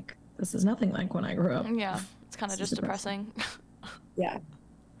and it's like, this is nothing like when I grew up. Yeah. It's kind of This just is depressing. Yeah.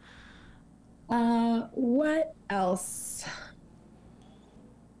 What else?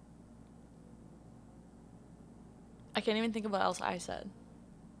 I can't even think of what else I said.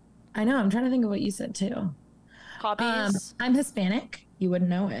 I know. I'm trying to think of what you said too. Hobbies. I'm Hispanic. You wouldn't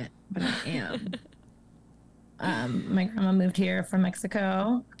know it, but I am. My grandma moved here from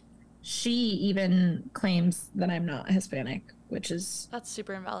Mexico. She even claims that I'm not Hispanic, which is, That's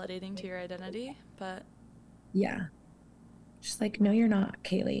super invalidating to your identity, but yeah. She's like, no, you're not,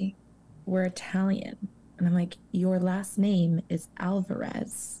 Kaylee. We're Italian. And I'm like, your last name is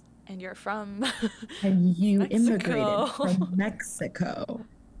Alvarez. and you're from And you Mexico. immigrated from Mexico.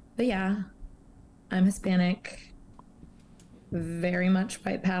 But yeah, I'm Hispanic. Very much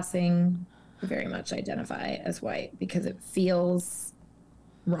white passing. Very much identify as white because it feels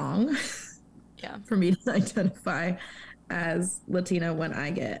wrong Yeah. for me to identify as Latina when I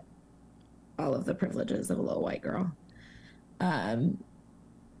get all of the privileges of a little white girl. I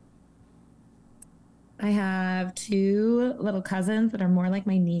have two little cousins that are more like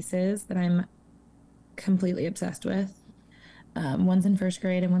my nieces that I'm completely obsessed with. One's in first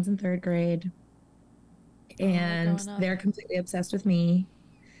grade and one's in third grade. And growing up. they're completely obsessed with me.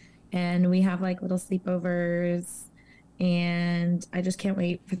 And we have like little sleepovers. And I just can't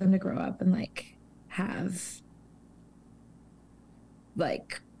wait for them to grow up and like have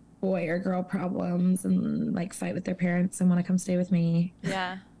like boy or girl problems and like fight with their parents and want to come stay with me.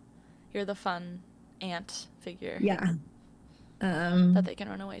 Yeah. You're the fun aunt figure Yeah. that they can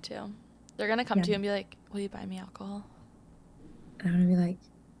run away to. They're going to come Yeah. to you and be like, will you buy me alcohol? And I'm gonna be like,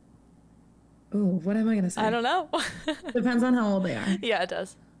 oh, what am I gonna say? I don't know. Depends on how old they are. Yeah, it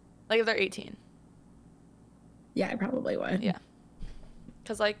does. Like if they're 18. Yeah, I probably would. Yeah.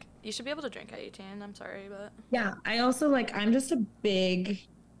 Because, like, you should be able to drink at 18. I'm sorry, but... Yeah, I also, like, I'm just a big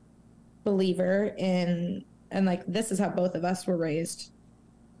believer in, and, like, this is how both of us were raised.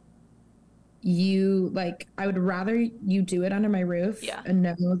 I would rather you do it under my roof and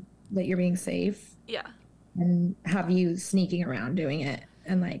know that you're being safe. Yeah. And have you sneaking around doing it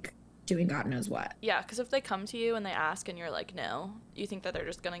and, like, doing God knows what. Yeah, because if they come to you and they ask and you're like, no, you think that they're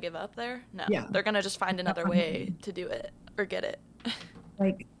just going to give up there? No. Yeah. They're going to just find another way to do it or get it.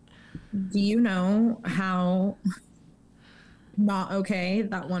 Like, do you know how not okay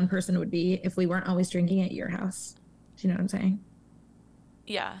that one person would be if we weren't always drinking at your house? Do you know what I'm saying?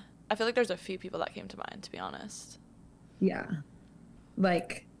 Yeah. I feel like there's a few people that came to mind, to be honest. Yeah.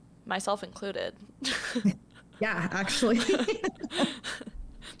 Like... myself included. Yeah, actually.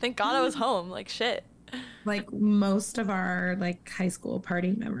 Thank God I was home. Like, shit. Like, most of our, like, high school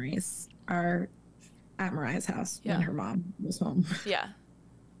party memories are at Mariah's house when her mom was home. Yeah.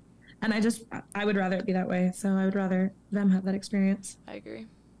 And I would rather it be that way. So I would rather them have that experience. I agree.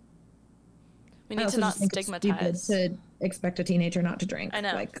 We need to not stigmatize. To expect a teenager not to drink. I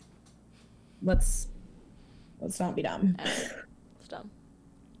know. Like, let's not be dumb. It's dumb.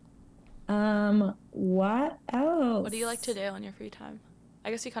 What else? What do you like to do in your free time? I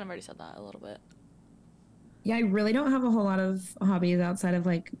guess you kind of already said that a little bit. Yeah, I really don't have a whole lot of hobbies outside of,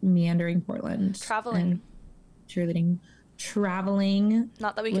 like, meandering Portland. Traveling. Cheerleading. Traveling.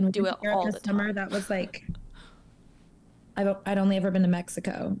 Not that we can do it all the summer, time. That was, like... I'd only ever been to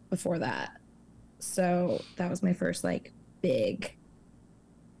Mexico before that. So that was my first, like, big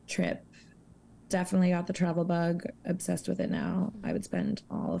trip. Definitely got the travel bug. Obsessed with it now. I would spend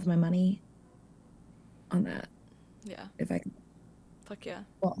all of my money on that. Yeah. If I could. Fuck yeah.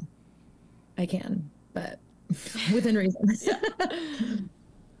 Well, I can, but within reason.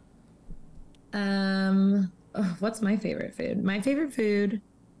 What's my favorite food? My favorite food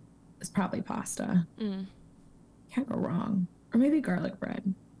is probably pasta. Can't go wrong. Or maybe garlic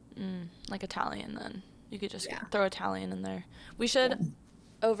bread. Like Italian, then. You could just throw Italian in there. We should,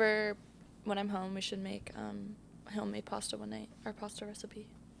 when I'm home, we should make homemade pasta one night. Our pasta recipe.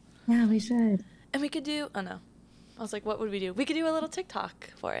 Yeah, we should. And we could do... oh, no. I was like, what would we do? We could do a little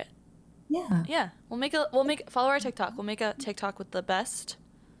TikTok for it. Yeah. Yeah. Follow our TikTok. We'll make a TikTok with the best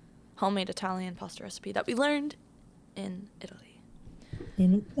homemade Italian pasta recipe that we learned in Italy.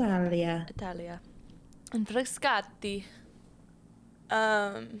 In Italia. And Frascati.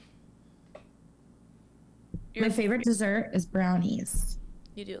 My favorite dessert is brownies.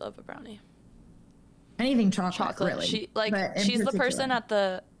 You do love a brownie. Anything chocolate really. She's the person at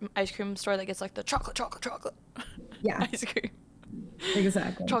the ice cream store that gets, like, the chocolate. Yeah. Ice cream.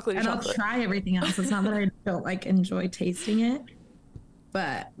 Exactly. Chocolate. I'll try everything else. It's not that I don't, like, enjoy tasting it,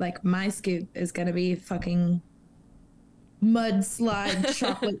 but, like, my scoop is gonna be fucking mudslide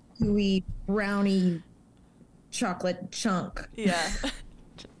chocolate gooey brownie chocolate chunk. Yeah.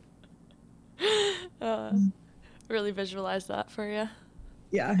 Really visualize that for you.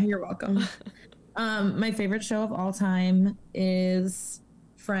 Yeah, you're welcome. My favorite show of all time is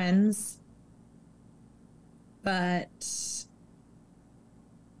Friends, but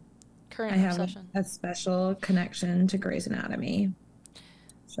current I have obsession. a special connection to Grey's Anatomy.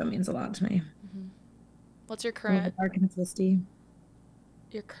 Show means a lot to me. What's your current dark and twisty?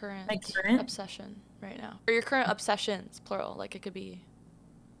 Your current obsession right now, or your current obsessions, plural? Like, it could be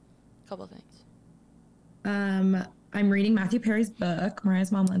a couple of things. I'm reading Matthew Perry's book.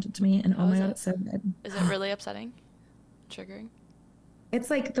 Mariah's mom lent it to me, and oh my god, it's so good. Is it really upsetting? Triggering? It's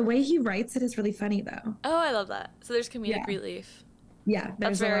like the way he writes it is really funny, though. Oh, I love that. So there's comedic relief. Yeah,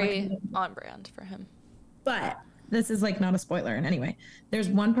 that's very on brand for him. But this is, like, not a spoiler in any way. There's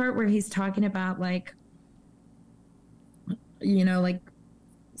one part where he's talking about, like, you know, like,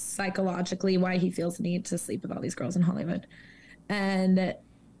 psychologically why he feels the need to sleep with all these girls in Hollywood. And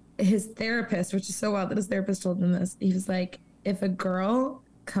his therapist, which is so wild that his therapist told him this, he was like, if a girl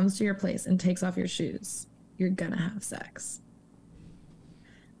comes to your place and takes off your shoes, you're gonna have sex.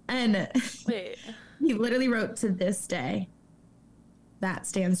 And wait, he literally wrote, to this day, that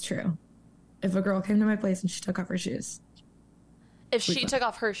stands true. If a girl came to my place and she took off her shoes. If she took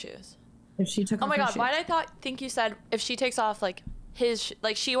off her shoes. If she took off her shoes. Oh my god, why did I think you said if she takes off, like, his,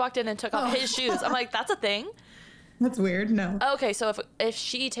 like, she walked in and took off his shoes. I'm like, that's a thing? That's weird. No. Okay, so if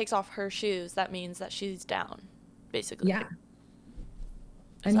she takes off her shoes, that means that she's down, basically. Yeah.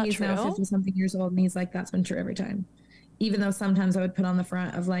 And he's now 50-something years old, and he's like, that's been true every time. Even though sometimes I would put on the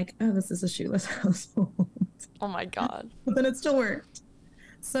front of, like, oh, this is a shoeless household. Oh my god. But then it still worked.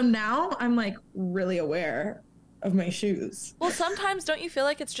 So now I'm, like, really aware of my shoes. Well, sometimes don't you feel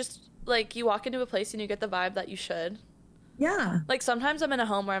like it's just like you walk into a place and you get the vibe that you should? Yeah. Like sometimes I'm in a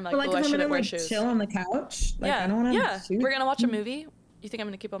home where I'm like, But, like, oh, I if I'm shouldn't gonna, wear like, shoes. chill on the couch. Like, Yeah, I don't want to yeah. have shoes. We're gonna watch a movie. You think I'm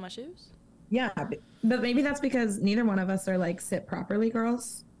gonna keep on my shoes? Yeah, but maybe that's because neither one of us are like sit properly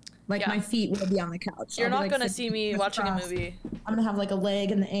girls. Like my feet will be on the couch. You're I'll be, not like, gonna sitting see me watching a movie. I'm gonna have like a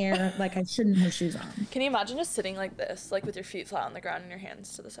leg in the air. Like I shouldn't have shoes on. Can you imagine just sitting like this, like with your feet flat on the ground and your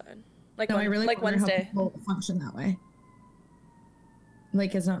hands to the side? Like No, I really like wonder Wednesday. how people function that way.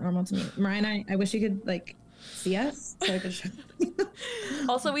 Like it's not normal to me. Mariah, I wish you could like see us so I could show you.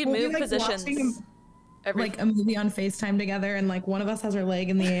 Also, we'd We'll be, move like, positions. watching like a movie on FaceTime together, and like one of us has her leg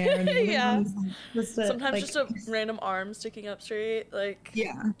in the air, and the other Yeah. one's, like, Sometimes like, just a random arm sticking up straight. Like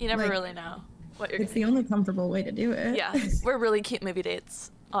yeah, you never like, really know what you're It's gonna the only comfortable way to do it. Yeah, we're really cute movie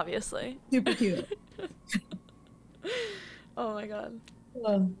dates, obviously. Super cute. Oh my god.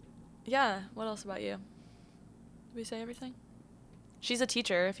 Yeah, what else about you? Did we say everything? She's a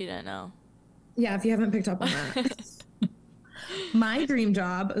teacher, if you didn't know. Yeah, if you haven't picked up on that. My dream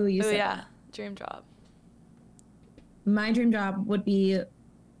job. Oh, you said yeah, that. dream job. My dream job would be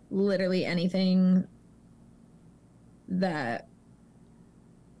literally anything that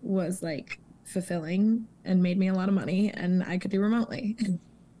was like fulfilling and made me a lot of money and I could do remotely.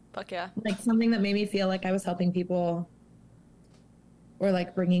 Fuck yeah. Like something that made me feel like I was helping people or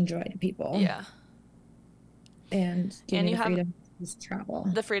like bringing joy to people. Yeah. And giving you the have freedom to just travel.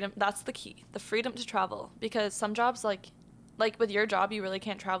 The freedom, that's the key. The freedom to travel. Because some jobs, like with your job, you really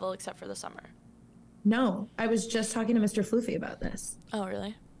can't travel except for the summer. No, I was just talking to Mr. Floofy about this. Oh,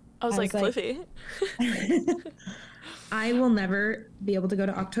 really? I was like, Floofy. I will never be able to go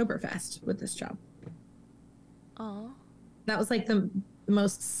to Oktoberfest with this job. Oh. That was like the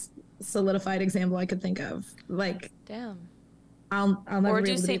most solidified example I could think of. Like, damn. I'll never. Or be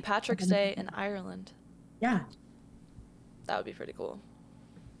do able to St. Patrick's Day in Ireland. Yeah. That would be pretty cool.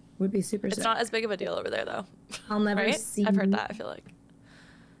 Would be super. It's sick. not as big of a deal over there, though. I'll never right? see. I've heard that. I feel like.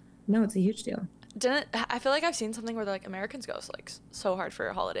 No, it's a huge deal. I feel like I've seen something where like Americans go like so hard for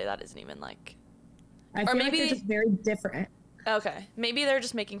a holiday that isn't even like. I feel like they're just very different. Okay, maybe they're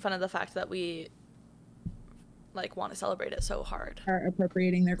just making fun of the fact that we like want to celebrate it so hard. Are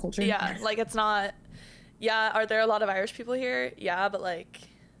appropriating their culture. Yeah, like it's not. Yeah, are there a lot of Irish people here? Yeah, but like,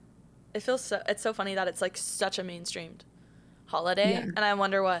 it's so funny that it's like such a mainstreamed holiday, and I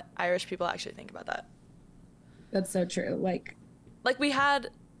wonder what Irish people actually think about that. That's so true. Like we had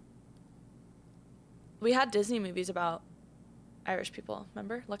Disney movies about Irish people.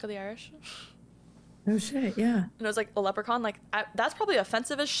 Remember, Luck of the Irish? Oh shit! Yeah. And it was like a leprechaun. Like that's probably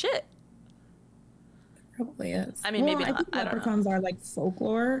offensive as shit. It probably is. I mean, maybe not. I don't know. Leprechauns are like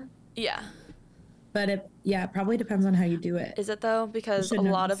folklore. Yeah. But it probably depends on how you do it. Is it though? Because a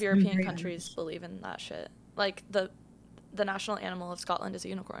lot of European countries believe in that shit. Like the national animal of Scotland is a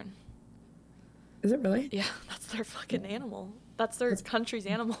unicorn. Is it really? Yeah, that's their fucking animal. That's their country's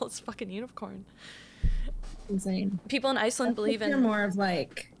animal. It's fucking unicorn. Insane. People in Iceland believe in more of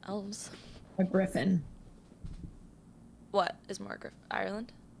like elves. A griffin. What is more griffin?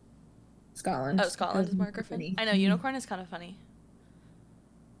 Ireland? Scotland. Oh, Scotland is more griffin. I know unicorn is kind of funny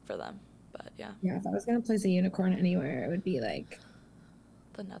for them, but yeah. Yeah, if I was gonna place a unicorn anywhere, it would be like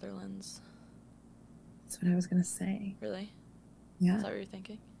the Netherlands. That's what I was gonna say. Really? Yeah. Is that what you're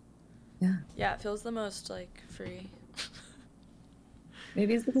thinking? Yeah. Yeah, it feels the most like free.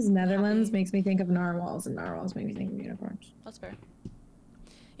 Maybe it's because Netherlands makes me think of narwhals, and narwhals make me think of unicorns. That's fair.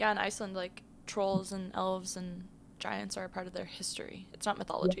 Yeah, in Iceland, like trolls and elves and giants are a part of their history. It's not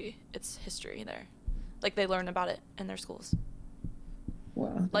mythology; it's history there. Like they learn about it in their schools.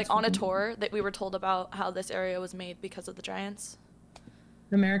 Wow. Like on a tour that we were told about how this area was made because of the giants.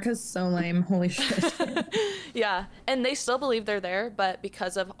 America's so lame. Holy shit. Yeah, and they still believe they're there, but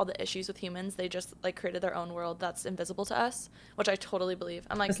because of all the issues with humans, they just like created their own world that's invisible to us, which I totally believe.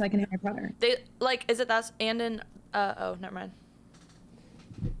 I'm like, just like in Harry Potter. They like, is it that? And in oh, never mind.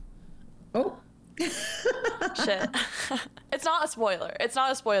 Oh. Shit. It's not a spoiler. It's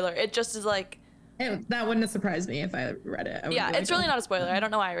not a spoiler. It just is like. That wouldn't have surprised me if I read it. Yeah, it's really not a spoiler. I don't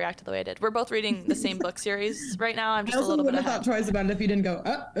know why I reacted the way I did. We're both reading the same book series right now. I'm just a little bit ahead. I thought twice about it if you didn't go.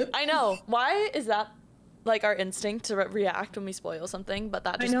 I know. Why is that like our instinct to react when we spoil something? But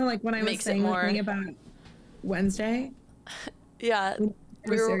that just I know, like when I was saying the thing about Wednesday. Yeah. And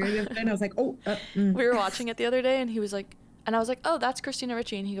I was like, oh. We were watching it the other day, and he was like, and I was like, oh, that's Christina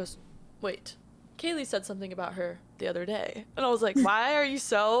Ricci, and he goes, wait, Kaylee said something about her the other day, and I was like, why are you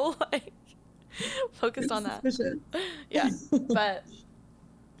so like focused on that? Yeah, but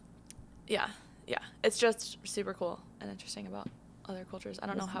yeah, it's just super cool and interesting about other cultures. I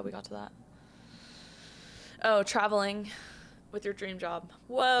don't know how we got to that. Oh, traveling with your dream job.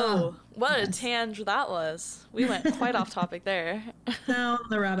 Whoa. Oh, What a yes. tangent that was. We went quite off topic there. Down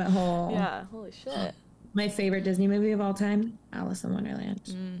the rabbit hole. Yeah, holy shit. My favorite Disney movie of all time, Alice in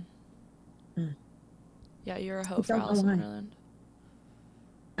Wonderland. Yeah, you're a hoe I for don't know Alice in why. Wonderland.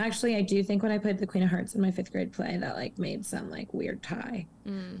 Actually, I do think when I played the Queen of Hearts in my 5th grade play, that like made some like weird tie.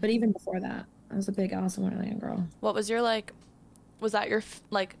 But even before that, I was a big Alice in Wonderland girl. What was your like, was that your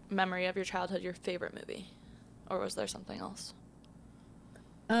like memory of your childhood, your favorite movie? Or was there something else?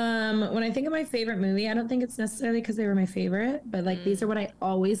 When I think of my favorite movie, I don't think it's necessarily because they were my favorite, but like these are what I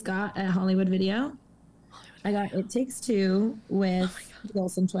always got at Hollywood Video. I got It Takes Two with the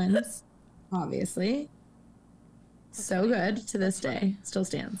Olsen twins, obviously. So good to this day, still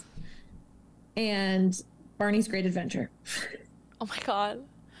stands. And Barney's Great Adventure. Oh my god.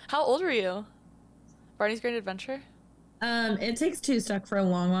 How old were you? Barney's Great Adventure? It Takes Two stuck for a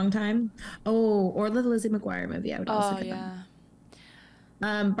long, long time. Oh, or the Lizzie McGuire movie. I would also get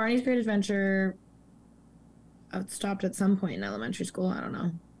that. Barney's Great Adventure. I stopped at some point in elementary school. I don't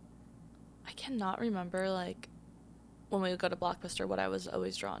know. I cannot remember like when we would go to Blockbuster what I was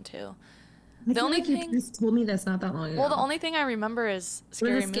always drawn to. The only thing you just told me this not that long ago. Well, the only thing I remember is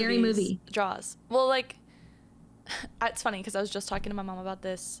scary movie. Jaws. Well, like it's funny because I was just talking to my mom about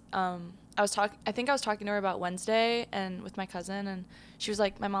this. I think I was talking to her about Wednesday and with my cousin, and she was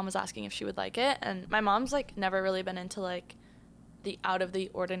like, my mom was asking if she would like it, and my mom's like never really been into like the out of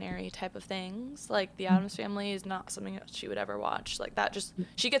the ordinary type of things. Like the Addams Family is not something that she would ever watch. Like that just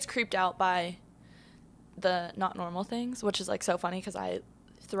she gets creeped out by the not normal things, which is like so funny because I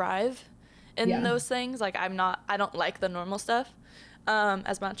thrive in those things. Like I don't like the normal stuff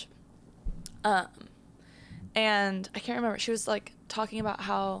as much. And I can't remember. She was like talking about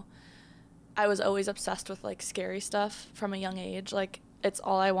how I was always obsessed with like scary stuff from a young age. Like it's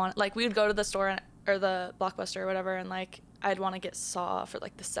all I want. Like we would go to the store or the Blockbuster or whatever, and like I'd want to get Saw for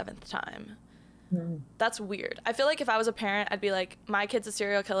like the 7th time. That's weird. I feel like if I was a parent, I'd be like, my kid's a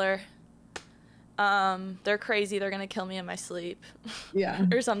serial killer. They're crazy. They're gonna kill me in my sleep. Yeah.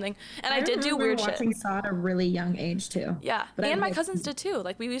 Or something. And I did do weird shit. Watching Saw at a really young age too. Yeah. But and my cousins did too.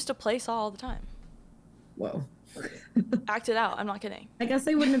 Like we used to play Saw all the time. Whoa. Act it out. I'm not kidding. I guess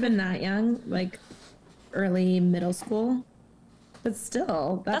I wouldn't have been that young, like early middle school. But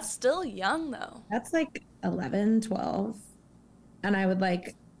still, that's still young though. That's like 11, 12. And I would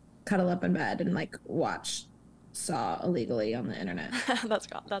like cuddle up in bed and like watch Saw illegally on the internet. That's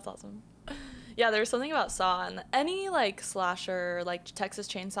awesome. Yeah, there was something about Saw and any like slasher, like Texas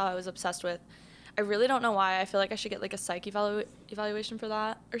Chainsaw I was obsessed with. I really don't know why. I feel like I should get like a psych evaluation for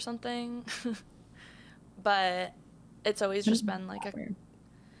that or something. But it's always just been like I don't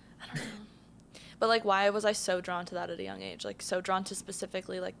know. But like why was I so drawn to that at a young age? Like so drawn to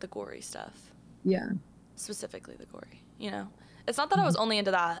specifically like the gory stuff. Yeah. Specifically the gory, you know? It's not that I was only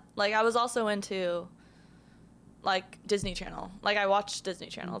into that. Like I was also into like Disney Channel. Like I watched Disney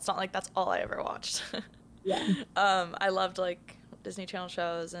Channel. It's not like that's all I ever watched. Yeah. I loved like Disney Channel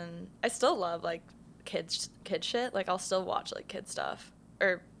shows, and I still love like kid shit. Like I'll still watch like kid stuff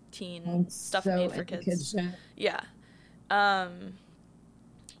or teen stuff made for kids. Yeah.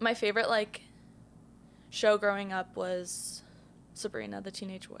 My favorite like show growing up was Sabrina the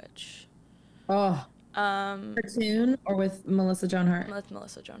Teenage Witch. Oh. Cartoon or with Melissa Joan Hart? With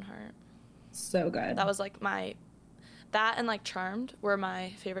Melissa Joan Hart. So good. That was like that and like Charmed were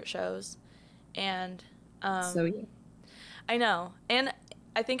my favorite shows. And so yeah. I know. And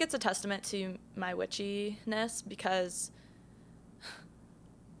I think it's a testament to my witchiness because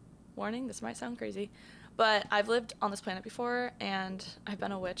warning, this might sound crazy, but I've lived on this planet before and I've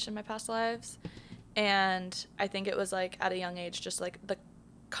been a witch in my past lives. And I think it was like at a young age, just like the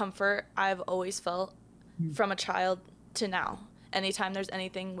comfort I've always felt from a child to now. Anytime there's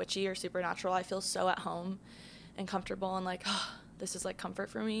anything witchy or supernatural, I feel so at home and comfortable and like, oh, this is like comfort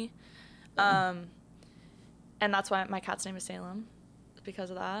for me. And that's why my cat's name is Salem,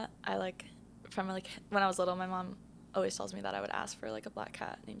 because of that. I like, from like when I was little, my mom always tells me that I would ask for like a black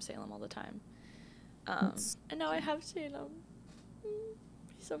cat named Salem all the time. And now I have Salem.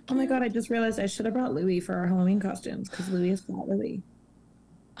 He's so cute. Oh my god, I just realized I should have brought Louis for our Halloween costumes because Louis is flat Louis.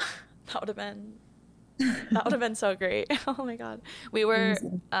 That would have been so great. Oh my god. We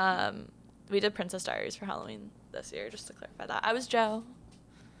did Princess Diaries for Halloween this year, just to clarify that. I was Jo.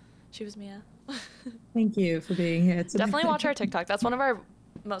 She was Mia. Thank you for being here today. Definitely watch our TikTok. That's one of our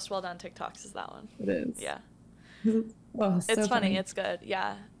most well done TikToks is that one. It is. Yeah. Oh, so it's funny. It's good.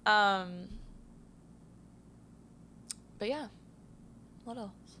 Yeah. But yeah. What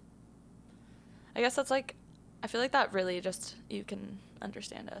else? I guess that's like, I feel like that really just, you can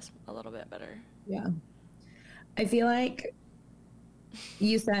understand us a little bit better. Yeah. I feel like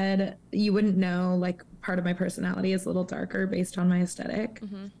you said you wouldn't know, like, part of my personality is a little darker based on my aesthetic.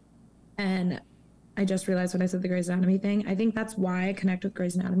 Mm-hmm. And I just realized when I said the Grey's Anatomy thing, I think that's why I connect with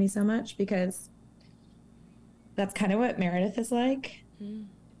Grey's Anatomy so much, because that's kind of what Meredith is like. Mm-hmm.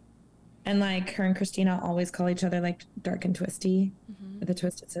 And like her and Christina always call each other like dark and twisty, Mm-hmm. the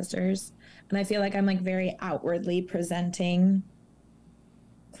Twisted Sisters. And I feel like I'm like very outwardly presenting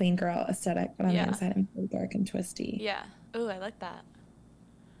clean girl aesthetic, but on the inside I'm really dark and twisty. Yeah. Ooh, I like that.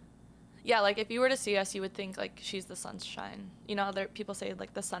 Yeah, like if you were to see us, you would think like she's the sunshine. You know, other people say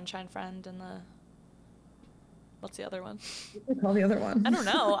like the sunshine friend and the, what's the other one? What do they call the other one? I don't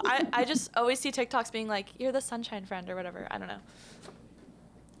know. I just always see TikToks being like, you're the sunshine friend or whatever. I don't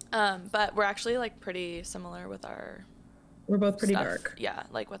know. But we're actually like pretty similar with our. We're both pretty stuff. dark. Yeah,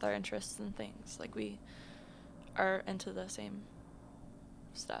 like with our interests and things. Like we are into the same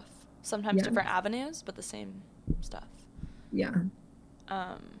stuff. Sometimes different avenues, but the same stuff. Yeah.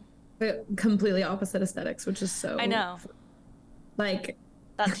 But completely opposite aesthetics, which is so. I know. Like.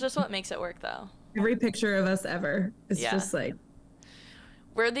 That's just what makes it work, though. Every picture of us ever is just like.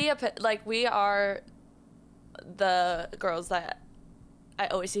 We're we are the girls that I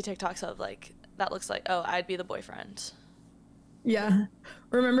always see TikToks of, like, that looks like, oh, I'd be the boyfriend. Yeah.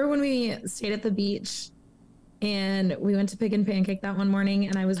 Remember when we stayed at the beach and we went to Pig and Pancake that one morning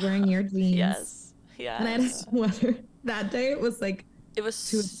and I was wearing your jeans? Yes. Yeah. And I had a sweater. That day it was like, it was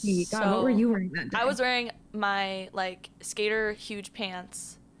to a T. God, what were you wearing that day? I was wearing my like skater huge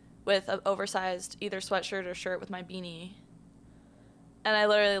pants with an oversized either sweatshirt or shirt with my beanie. And I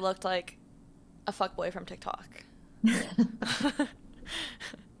literally looked like a fuckboy from TikTok.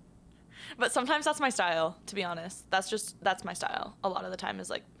 But sometimes that's my style, to be honest. That's my style. A lot of the time is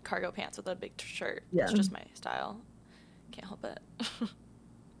like cargo pants with a big shirt. Yeah. It's just my style. Can't help it.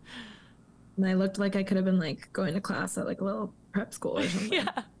 And I looked like I could have been like going to class at like a little prep school or something.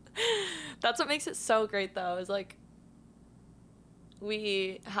 Yeah. That's what makes it so great though, is like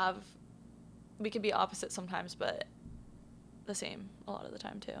we could be opposite sometimes, but the same a lot of the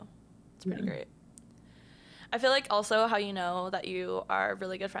time too. It's pretty great. I feel like also how you know that you are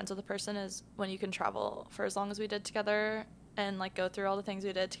really good friends with a person is when you can travel for as long as we did together and like go through all the things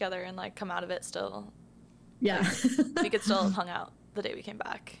we did together and like come out of it still. Yeah. Like, we could still have hung out the day we came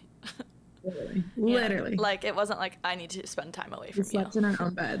back. Literally. Like it wasn't like I need to spend time away from you. We slept in our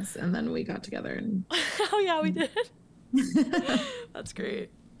own beds and then we got together and. Oh yeah, we did. That's great.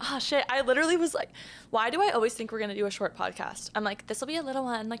 Oh shit, I literally was like, why do I always think we're gonna do a short podcast? I'm like, this will be a little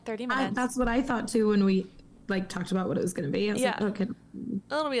one, like 30 minutes. That's what I thought too when we like talked about what it was gonna be. I was like, okay.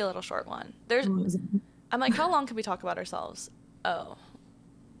 It'll be a little short one. I'm like, how long can we talk about ourselves? Oh,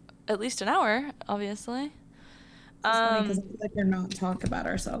 at least an hour, obviously. It's funny because I feel like we're not talk about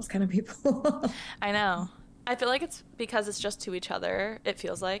ourselves kind of people. I know. I feel like it's because it's just to each other. It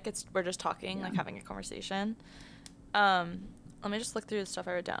feels like we're just talking, like having a conversation. Let me just look through the stuff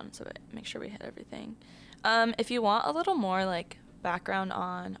I wrote down so make sure we hit everything. If you want a little more like background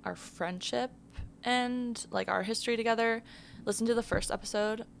on our friendship and like our history together, listen to the first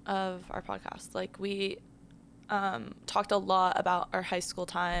episode of our podcast. Like we talked a lot about our high school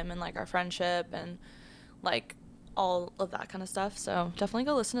time and like our friendship and like all of that kind of stuff. So definitely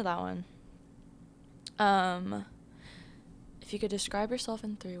go listen to that one. If you could describe yourself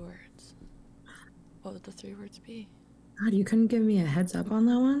in 3 words, what would the 3 words be? God, you couldn't give me a heads up on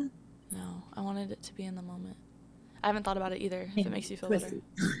that one? No, I wanted it to be in the moment. I haven't thought about it either, if it makes you feel better.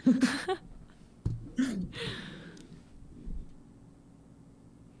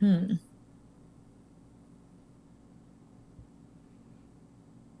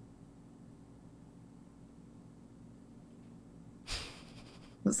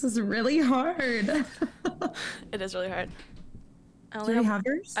 This is really hard. It is really hard. Do you have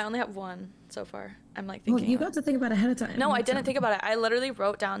yours? I only have one so far. I'm like thinking. Well, you got to think about it ahead of time. No, I didn't think about it. I literally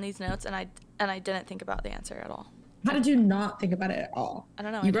wrote down these notes and I didn't think about the answer at all. How did you not think about it at all? I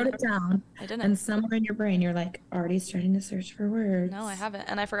don't know. You wrote it down. I didn't. And somewhere in your brain, you're like already starting to search for words. No, I haven't.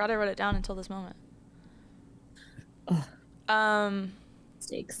 And I forgot I wrote it down until this moment.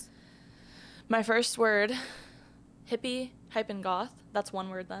 Mistakes. My first word, hippie, hype, and goth. That's one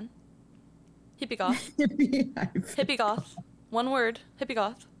word then. Hippie goth. Hippie goth. One word. Hippie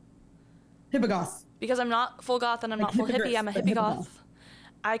goth. Hippogoth. Because I'm not full goth and I'm not full hippie. I'm a hippie goth.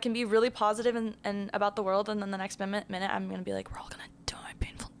 I can be really positive and about the world, and then the next minute I'm gonna be like, we're all gonna die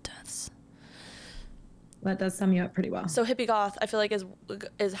painful deaths. That does sum you up pretty well. So hippie goth, I feel like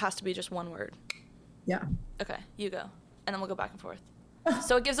is has to be just one word. Yeah. Okay, you go, and then we'll go back and forth.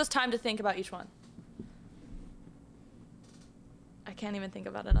 So it gives us time to think about each one. I can't even think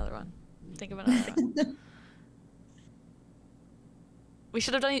about another one. Think of another one. We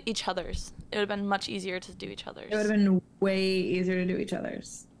should have done each other's. It would have been much easier to do each other's. It would have been way easier to do each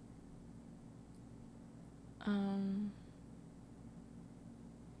other's.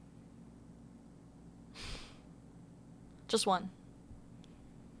 Just one.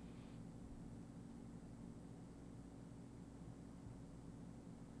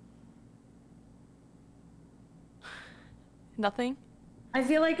 Nothing? I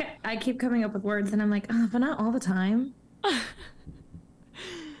feel like I keep coming up with words and I'm like, oh, but not all the time.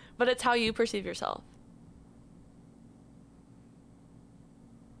 But it's how you perceive yourself.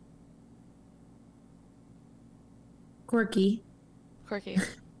 Quirky. Quirky.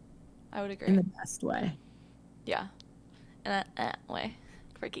 I would agree. In the best way. Yeah. In a way.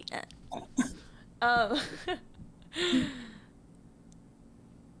 Quirky.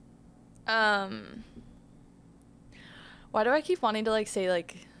 Why do I keep wanting to like say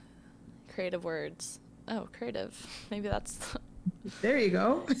like creative words? Oh, creative. Maybe that's There you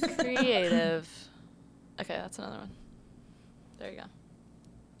go. creative. Okay, that's another one. There you go.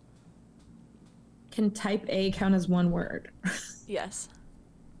 Can type A count as one word? Yes.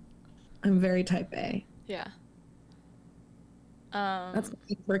 I'm very type A. Yeah. That's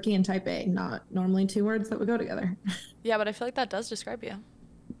quirky and type A, not normally two words that would go together. Yeah, but I feel like that does describe you.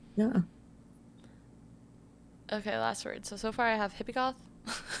 Yeah. Okay, last word. So far I have hippie goth,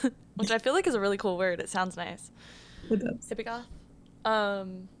 which I feel like is a really cool word. It sounds nice. It does. Hippie goth.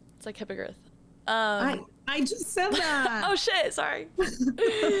 It's like hippogriff. I just said that. Oh shit! Sorry.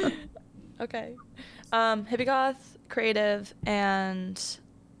 Okay. Hippie goth, creative, and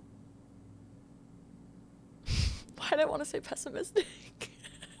why did I want to say pessimistic?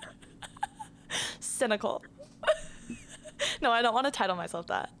 Cynical. No, I don't want to title myself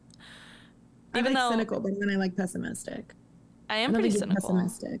that. Even though cynical, but then I like pessimistic. I am pretty cynical.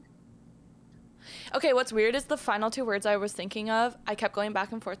 Pessimistic. Okay, what's weird is the final two words I was thinking of, I kept going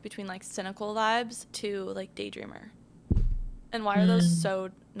back and forth between like cynical vibes to like daydreamer. And why are those so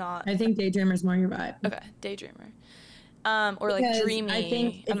not? I think daydreamer's more your vibe. Okay, daydreamer. Or like Because dreamy, I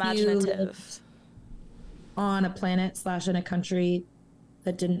think imaginative. On a planet / in a country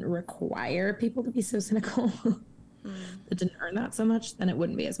that didn't require people to be so cynical, that didn't earn that so much, then it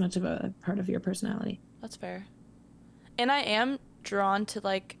wouldn't be as much of a part of your personality. That's fair. And I am drawn to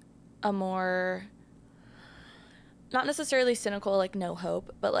like a more, not necessarily cynical, like no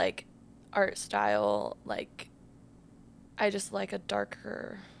hope, but like art style, like I just like a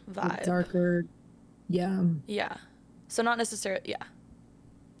darker vibe. Darker, yeah. Yeah. So not necessarily, yeah.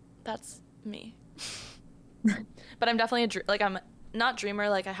 That's me. But I'm definitely like I'm not dreamer,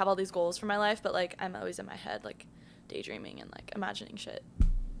 like I have all these goals for my life, but like I'm always in my head like daydreaming and like imagining shit.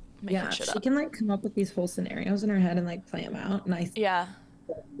 Yeah, she can like come up with these whole scenarios in her head and like play them out, and I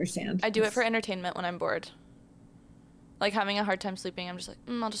understand. I do it for entertainment when I'm bored. Like having a hard time sleeping, I'm just like,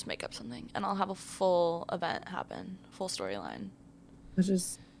 I'll just make up something, and I'll have a full event happen, full storyline. Which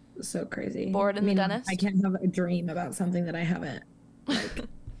is so crazy. Bored in the dentist? I can't have a dream about something that I haven't like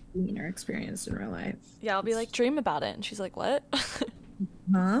seen or experienced in real life. Yeah, I'll be like, dream about it, and she's like, what?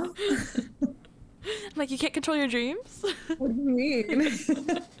 Huh? I'm like, you can't control your dreams? What do you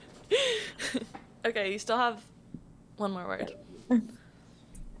mean? Okay, you still have one more word.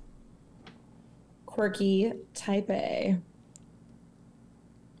 Quirky, type A.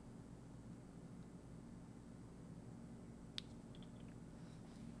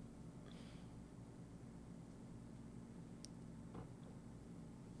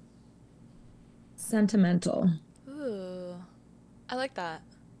 Sentimental. Ooh, I like that.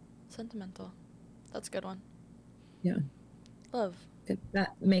 Sentimental. That's a good one. Yeah. Love.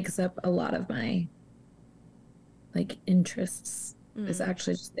 That makes up a lot of my like interests. It's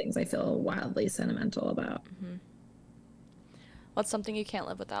actually just things I feel wildly sentimental about. Mm-hmm. What's something you can't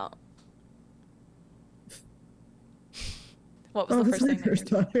live without? What was the first thing? First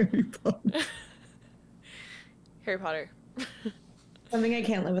thought, Harry Potter. Harry Potter. Something I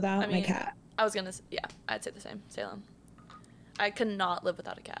can't live without. My cat. I was gonna. Yeah, I'd say the same. Salem. I could not live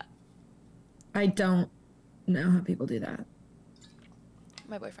without a cat. I don't know how people do that.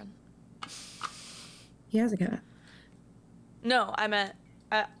 My boyfriend. He has a cat. No, I meant.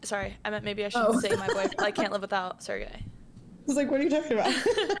 Sorry, I meant maybe I should say my boyfriend. I can't live without Sergey. I was like, what are you talking about?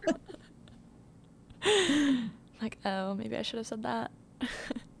 Like, oh, maybe I should have said that.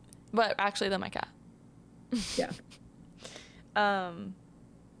 But actually, then my cat. Yeah.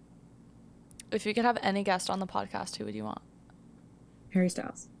 If you could have any guest on the podcast, who would you want? Harry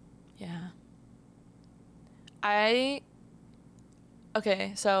Styles. Yeah.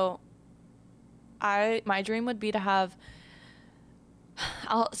 Okay, so my dream would be to have,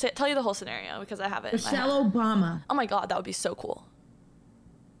 tell you the whole scenario because I have it. Michelle Obama. Oh my God, that would be so cool.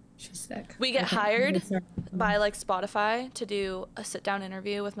 She's sick. We get hired by like Spotify to do a sit-down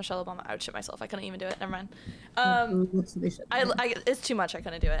interview with Michelle Obama. I would shit myself. I couldn't even do it. Never mind. It's too much. I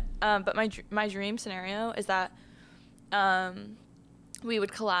couldn't do it. But my dream scenario is that we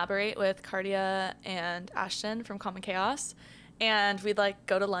would collaborate with Cardia and Ashton from Common Chaos, and we'd like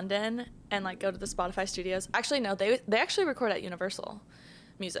go to London and like go to the Spotify studios. Actually, no, they actually record at Universal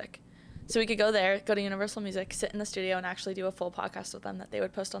Music. So we could go there, go to Universal Music, sit in the studio, and actually do a full podcast with them that they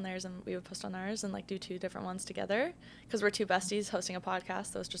would post on theirs and we would post on ours, and like do 2 different ones together, because we're 2 besties hosting a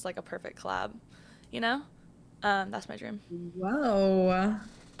podcast. So it's just like a perfect collab, you know? That's my dream. Whoa.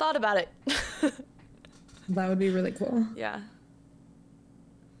 Thought about it. That would be really cool. Yeah.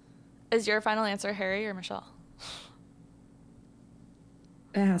 Is your final answer Harry or Michelle?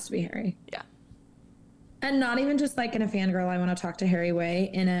 It has to be Harry. Yeah. And not even just like in a fangirl, I want to talk to Harry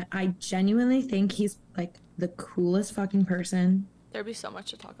way. I genuinely think he's like the coolest fucking person. There'd be so much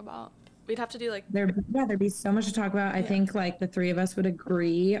to talk about. We'd have to do like... There'd be so much to talk about. I think like the 3 of us would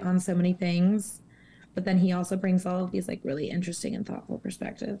agree on so many things. But then he also brings all of these like really interesting and thoughtful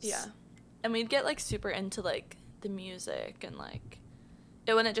perspectives. Yeah. And we'd get like super into like the music, and like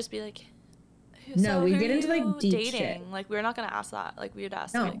it wouldn't just be like... No, we get into like deep dating? shit. Like we're not going to ask that. Like we would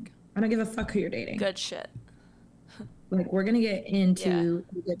ask like... I don't give a fuck who you're dating. Good shit. Like, we're going to get into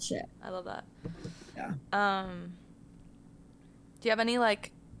the good shit. I love that. Yeah. Do you have any,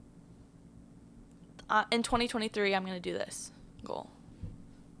 like, in 2023, I'm going to do this goal?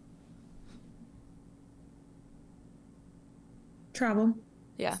 Travel.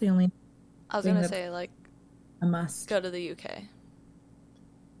 Yeah. It's the only I was going to say, like, a must. Go to the UK.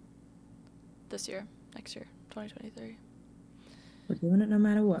 This year. Next year. 2023. We're doing it no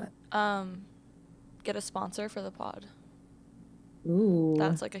matter what. Get a sponsor for the pod. Ooh.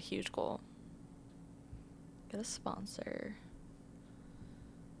 That's like a huge goal. Get a sponsor.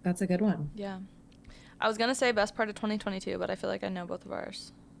 That's a good one. Yeah. I was gonna say best part of 2022, but I feel like I know both of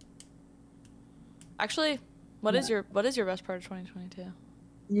ours. Actually, what is your best part of 2022?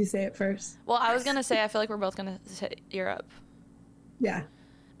 You say it first. Well, I was gonna say I feel like we're both gonna hit Europe. Yeah.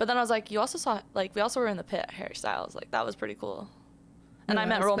 But then I was like, you also saw, like, we also were in the pit, Harry Styles. Like, that was pretty cool. And I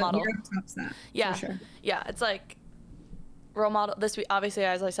meant role model. That, yeah. for sure. Yeah. It's like role model this week. Obviously,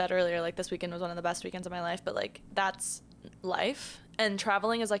 as I said earlier, like this weekend was one of the best weekends of my life, but like that's life, and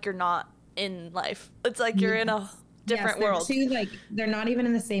traveling is like you're not in life. It's like you're in a different world. Like they're not even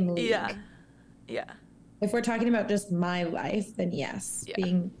in the same league. Yeah. Yeah. If we're talking about just my life, then yes,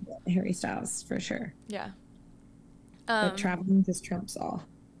 being Harry Styles for sure. Yeah. But traveling just trumps all.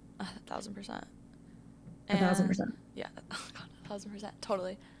 1,000%. 1,000%. Yeah. Oh God. 1,000%,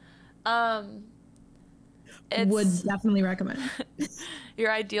 totally. Would definitely recommend. Your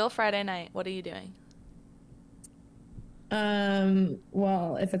ideal Friday night, what are you doing?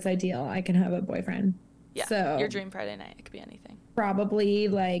 Well, if it's ideal, I can have a boyfriend. Yeah. So your dream Friday night, it could be anything. Probably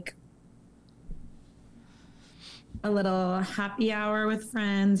like a little happy hour with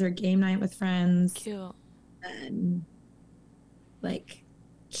friends or game night with friends. Cute. And like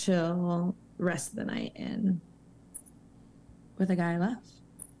chill rest of the night in with a guy I love.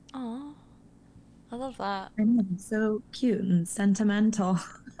 Aw, I love that. I know, so cute and sentimental.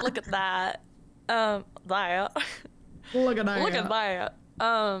 Look at that. That. Look at that. Look at that.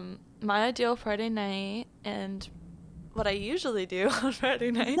 My ideal Friday night, and what I usually do on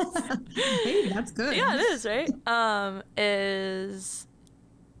Friday nights. Hey, that's good. Yeah, it is, right? Is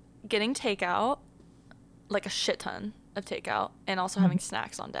getting takeout, like a shit ton of takeout, and also having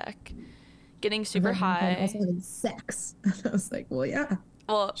snacks on deck. Getting super high. Also having sex. I was like, well, yeah.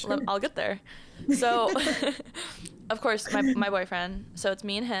 Well, sure. I'll get there. So, of course, my boyfriend. So it's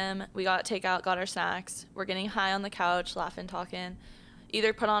me and him. We got takeout, got our snacks. We're getting high on the couch, laughing, talking.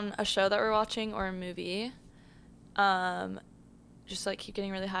 Either put on a show that we're watching or a movie. Just like keep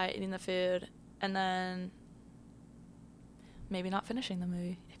getting really high, eating the food, and then maybe not finishing the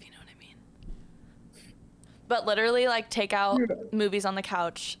movie, if you know what I mean. But literally, like, take out movies on the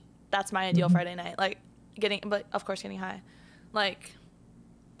couch. That's my ideal Friday night. Like, but of course, getting high. Like,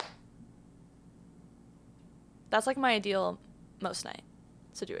 that's like my ideal most night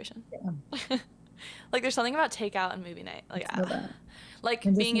situation. Yeah. Like, there's something about takeout and movie night. Like,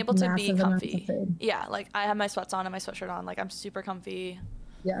 being able to be comfy. Yeah, like, I have my sweats on and my sweatshirt on. Like, I'm super comfy.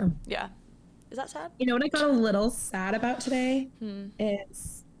 Yeah. Yeah. Is that sad? You know what I got a little sad about today?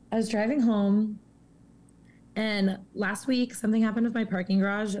 Is I was driving home, and last week something happened with my parking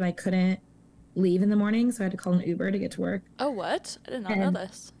garage, and I couldn't leave in the morning, so I had to call an Uber to get to work. Oh, what? I did not know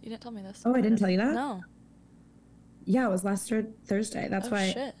this. You didn't tell me this. Oh, I didn't tell you that? No. Yeah, it was last Thursday. That's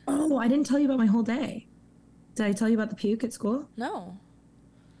why. Shit. Oh, I didn't tell you about my whole day. Did I tell you about the puke at school? No.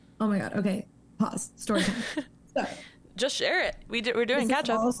 Oh my God. Okay. Pause. Story time. So Just share it. We're doing catch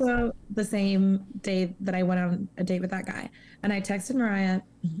up. Also, the same day that I went on a date with that guy, and I texted Mariah,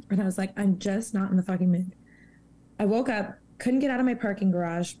 and I was like, I'm just not in the fucking mood. I woke up, couldn't get out of my parking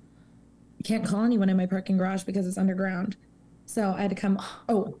garage. Can't call anyone in my parking garage because it's underground. So I had to come.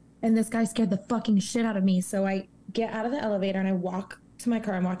 Oh, and this guy scared the fucking shit out of me. So I get out of the elevator and I walk to my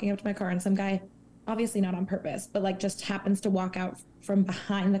car. I'm walking up to my car, and some guy, obviously not on purpose, but like just happens to walk out from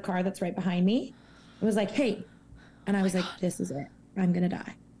behind the car that's right behind me. It was like, hey. And I was like, this is it. I'm going to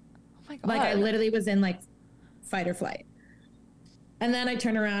die. Oh my God. Like I literally was in like fight or flight. And then I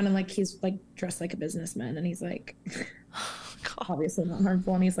turn around and like he's like dressed like a businessman, and he's like obviously not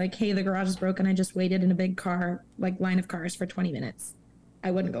harmful, and he's like, hey, the garage is broken. I just waited in a big car, like line of cars for 20 minutes. I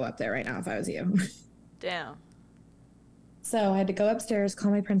wouldn't go up there right now if I was you. Damn. So I had to go upstairs,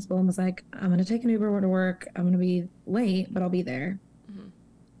 call my principal, and was like, I'm going to take an Uber to work. I'm going to be late, but I'll be there. Mm-hmm.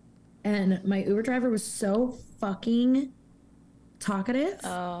 And my Uber driver was so fucking talkative.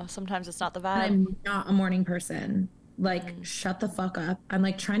 Oh, sometimes it's not the vibe. I'm not a morning person. Like, shut the fuck up. I'm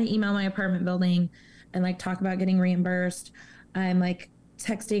like trying to email my apartment building and like talk about getting reimbursed. I'm like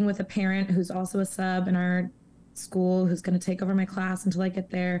texting with a parent who's also a sub in our school who's going to take over my class until I get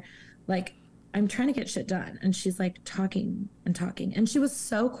there. Like, I'm trying to get shit done. And she's like talking and talking. And she was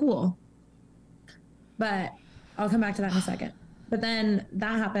so cool. But I'll come back to that in a second. But then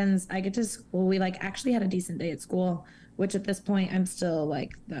that happens. I get to school. We like actually had a decent day at school, which at this point I'm still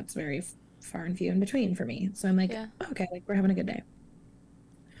like, that's very far and few in between for me. So I'm like, okay, like we're having a good day.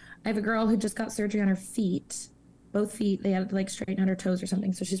 I have a girl who just got surgery on her feet, both feet. They had to like straighten out her toes or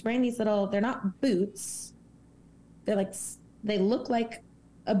something. So she's wearing these little, they're not boots. They're like, they look like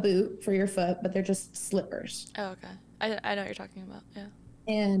a boot for your foot, but they're just slippers. Oh, okay. I know what you're talking about. Yeah.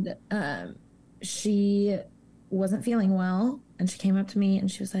 And she wasn't feeling well. And she came up to me and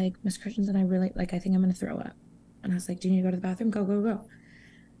she was like, Miss Christensen, I really, like, I think I'm going to throw up. And I was like, do you need to go to the bathroom? Go, go, go.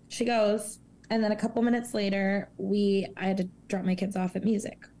 She goes. And then a couple minutes later, I had to drop my kids off at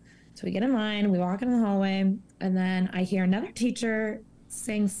music. So we get in line, we walk in the hallway, and then I hear another teacher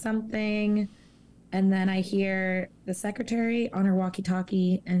saying something. And then I hear the secretary on her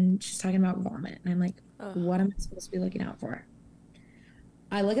walkie-talkie, and she's talking about vomit. And I'm like, what am I supposed to be looking out for?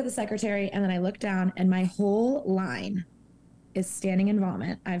 I look at the secretary, and then I look down, and my whole line is standing in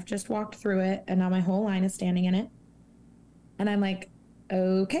vomit. I've just walked through it, and now my whole line is standing in it. And I'm like,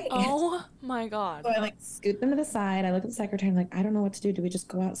 okay. Oh my God. So I like scoot them to the side. I look at the secretary. I'm like, I don't know what to do. Do we just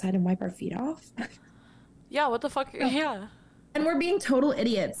go outside and wipe our feet off? Yeah. What the fuck? Yeah. And we're being total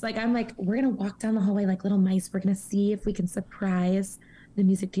idiots. Like, I'm like, we're going to walk down the hallway like little mice. We're going to see if we can surprise the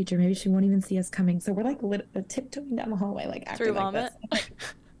music teacher. Maybe she won't even see us coming. So we're like tiptoeing down the hallway, like acting through like vomit. This. Like,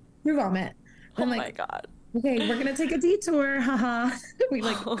 through vomit. Oh like, my God. Okay, we're going to take a detour. Haha. We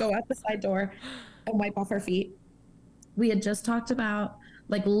like go out the side door and wipe off our feet. We had just talked about,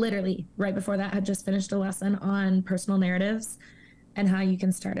 like literally right before that, had just finished a lesson on personal narratives and how you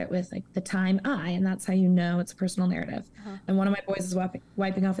can start it with like the time I, and that's how you know it's a personal narrative. And one of my boys is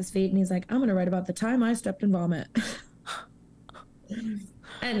wiping off his feet, and he's like, I'm going to write about the time I stepped in vomit.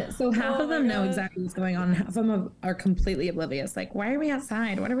 And so half of them know exactly what's going on, and half of them are completely oblivious. Like, why are we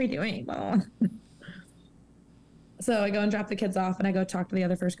outside? What are we doing? Well, so I go and drop the kids off, and I go talk to the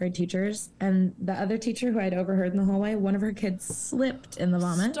other first grade teachers. And the other teacher who I'd overheard in the hallway, one of her kids slipped in the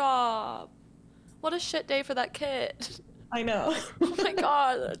vomit. Stop. What a shit day for that kid. I know. Oh my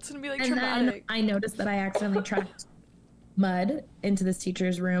God. It's going to be like traumatic. Then I noticed that I accidentally tracked mud into this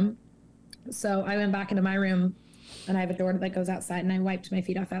teacher's room. So I went back into my room, and I have a door that goes outside, and I wiped my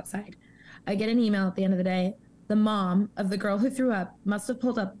feet off outside. I get an email at the end of the day. The mom of the girl who threw up must have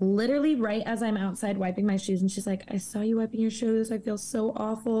pulled up literally right as I'm outside wiping my shoes. And she's like, I saw you wiping your shoes. I feel so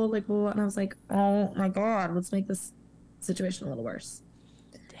awful. Like, well, and I was like, oh my God, let's make this situation a little worse.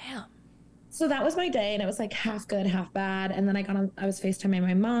 Damn. So that was my day. And it was like half good, half bad. And then I was FaceTiming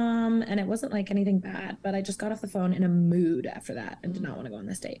my mom, and it wasn't like anything bad, but I just got off the phone in a mood after that and did not want to go on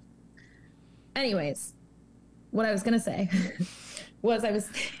this date. Anyways, what I was going to say was I was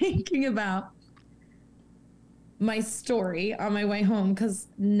thinking about my story on my way home, because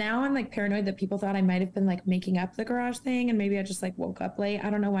now I'm like paranoid that people thought I might have been like making up the garage thing, and maybe I just like woke up late.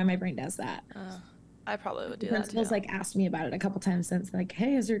 I don't know why my brain does that. I probably would do that too. Principal's like asked me about it a couple times since, like,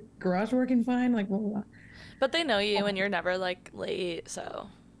 hey, is your garage working fine? Like, blah, blah, blah. But they know you and you're never like late, so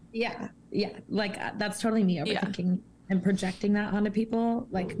yeah, like that's totally me overthinking and projecting that onto people.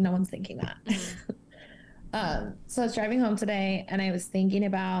 Like no one's thinking that. So I was driving home today, and I was thinking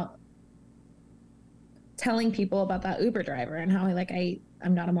about telling people about that Uber driver and how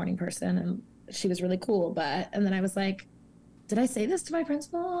I'm not a morning person, and she was really cool, and then I was like, did I say this to my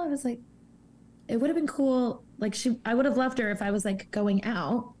principal? I was like, it would have been cool. Like I would have loved her if I was like going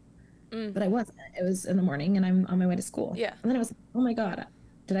out, but I wasn't. It was in the morning and I'm on my way to school. Yeah. And then I was like, oh my God,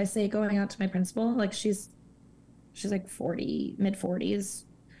 did I say going out to my principal? Like she's like 40, mid 40s.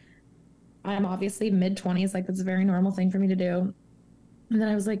 I'm obviously mid 20s. Like that's a very normal thing for me to do. And then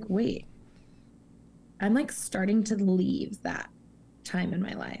I was like, wait, I'm like starting to leave that time in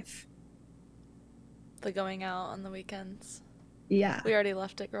my life. The going out on the weekends. Yeah. We already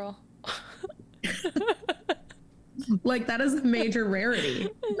left it, girl. Like that is a major rarity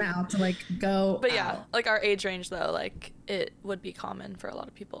now to like go But yeah, out. like our age range though, like it would be common for a lot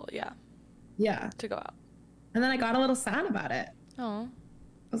of people, yeah, to go out. And then I got a little sad about it. Oh, I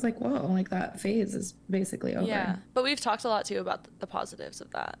was like, whoa, like that phase is basically over. yeah. But we've talked a lot too about the positives of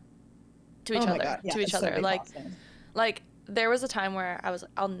that to each other. God, yeah, to each other. So like there was a time where I was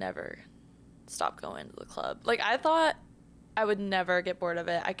like, I'll never stop going to the club. Like I thought I would never get bored of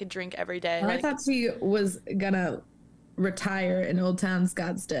it. I could drink every day. I thought she was gonna retire in Old Town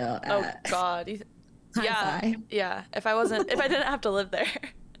Scottsdale. Oh God. Yeah. If I didn't have to live there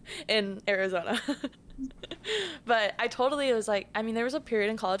in Arizona. But I totally was like, I mean, there was a period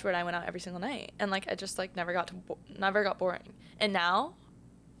in college where I went out every single night and like I just like never got boring. And now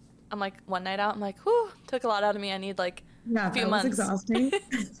I'm like one night out, I'm like, whew, took a lot out of me. I need like a few months. Was exhausting.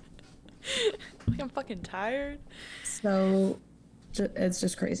 Like I'm fucking tired. So it's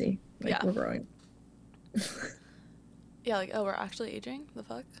just crazy. Like Yeah. we're growing. Yeah, like, oh, we're actually aging? The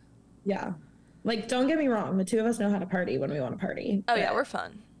fuck? Yeah. Like, don't get me wrong. The two of us know how to party when we want to party. Oh, yeah, we're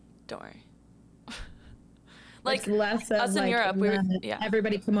fun. Don't worry. Like, it's less of us in like, Europe,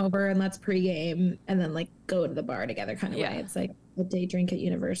 everybody come over and let's pregame and then, like, go to the bar together kind of Yeah. way. It's like a day drink at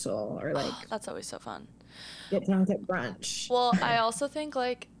Universal or, like, that's always so fun. get drunk at brunch. Well, I also think,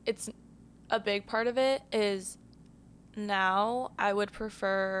 like, it's a big part of it is now I would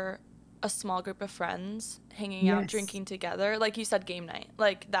prefer a small group of friends hanging out, drinking together. Like you said, game night.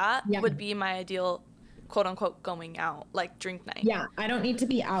 Like that would be my ideal, quote unquote, going out, like drink night. Yeah, I don't need to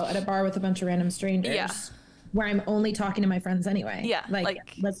be out at a bar with a bunch of random strangers. Yeah. Where I'm only talking to my friends anyway. Yeah. Like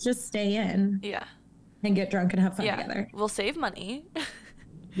let's just stay in. Yeah. And get drunk and have fun together. We'll save money.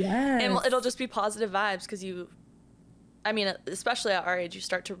 Yes. And it'll just be positive vibes because I mean, especially at our age, you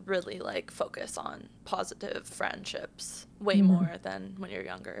start to really like focus on positive friendships way more than when you're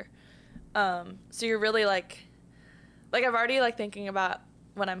younger. So you're really like I've already like thinking about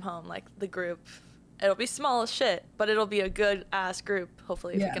when I'm home, like the group, it'll be small as shit, but it'll be a good ass group.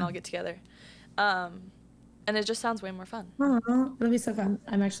 Hopefully if we can all get together. And it just sounds way more fun. Oh, it'll be so fun.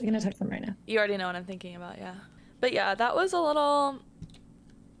 I'm actually going to text them right now. You already know what I'm thinking about. Yeah. But yeah, that was a little,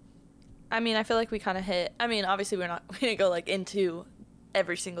 I mean, I feel like we kind of hit, I mean, obviously we didn't go like into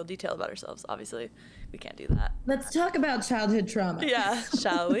every single detail about ourselves. Obviously we can't do that. Let's talk about childhood trauma. Yeah.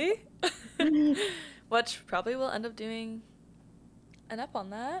 Shall we? Which probably will end up doing an up on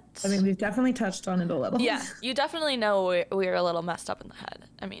that. I mean, we've definitely touched on it a little. Yeah. You definitely know we're a little messed up in the head.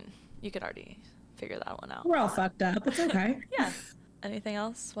 I mean, you could already figure that one out. We're all fucked up. It's okay. Yeah. Anything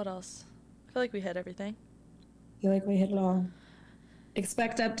else? What else? I feel like we hit everything. I feel like we hit it all.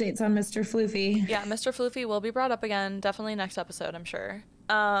 Expect updates on Mr. Floofy. Yeah, Mr. Floofy will be brought up again. Definitely next episode, I'm sure.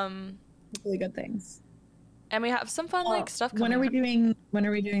 Hopefully good things. And we have some fun stuff coming. When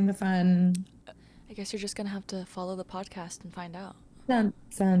are we doing the fun? I guess you're just gonna have to follow the podcast and find out. Dun,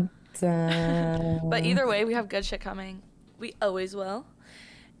 dun, dun. But either way, we have good shit coming. We always will.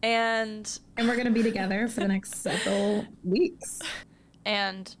 And we're gonna be together for the next several weeks.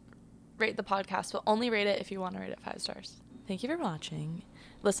 And rate the podcast, but only rate it if you want to rate it 5 stars. Thank you for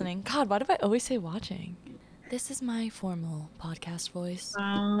listening. God, why do I always say watching? This is my formal podcast voice.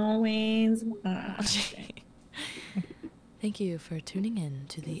 Always watching. Thank you for tuning in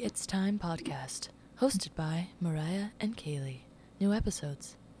to the It's Time podcast, hosted by Mariah and Kaylee. New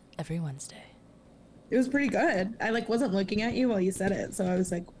episodes every Wednesday. It was pretty good. I wasn't looking at you while you said it, so I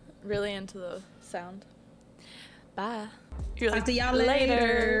was like really into the sound. Bye. Talk to y'all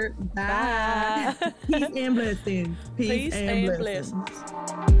later. Bye. Peace and blessings. Peace and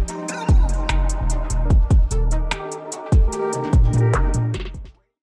blessings.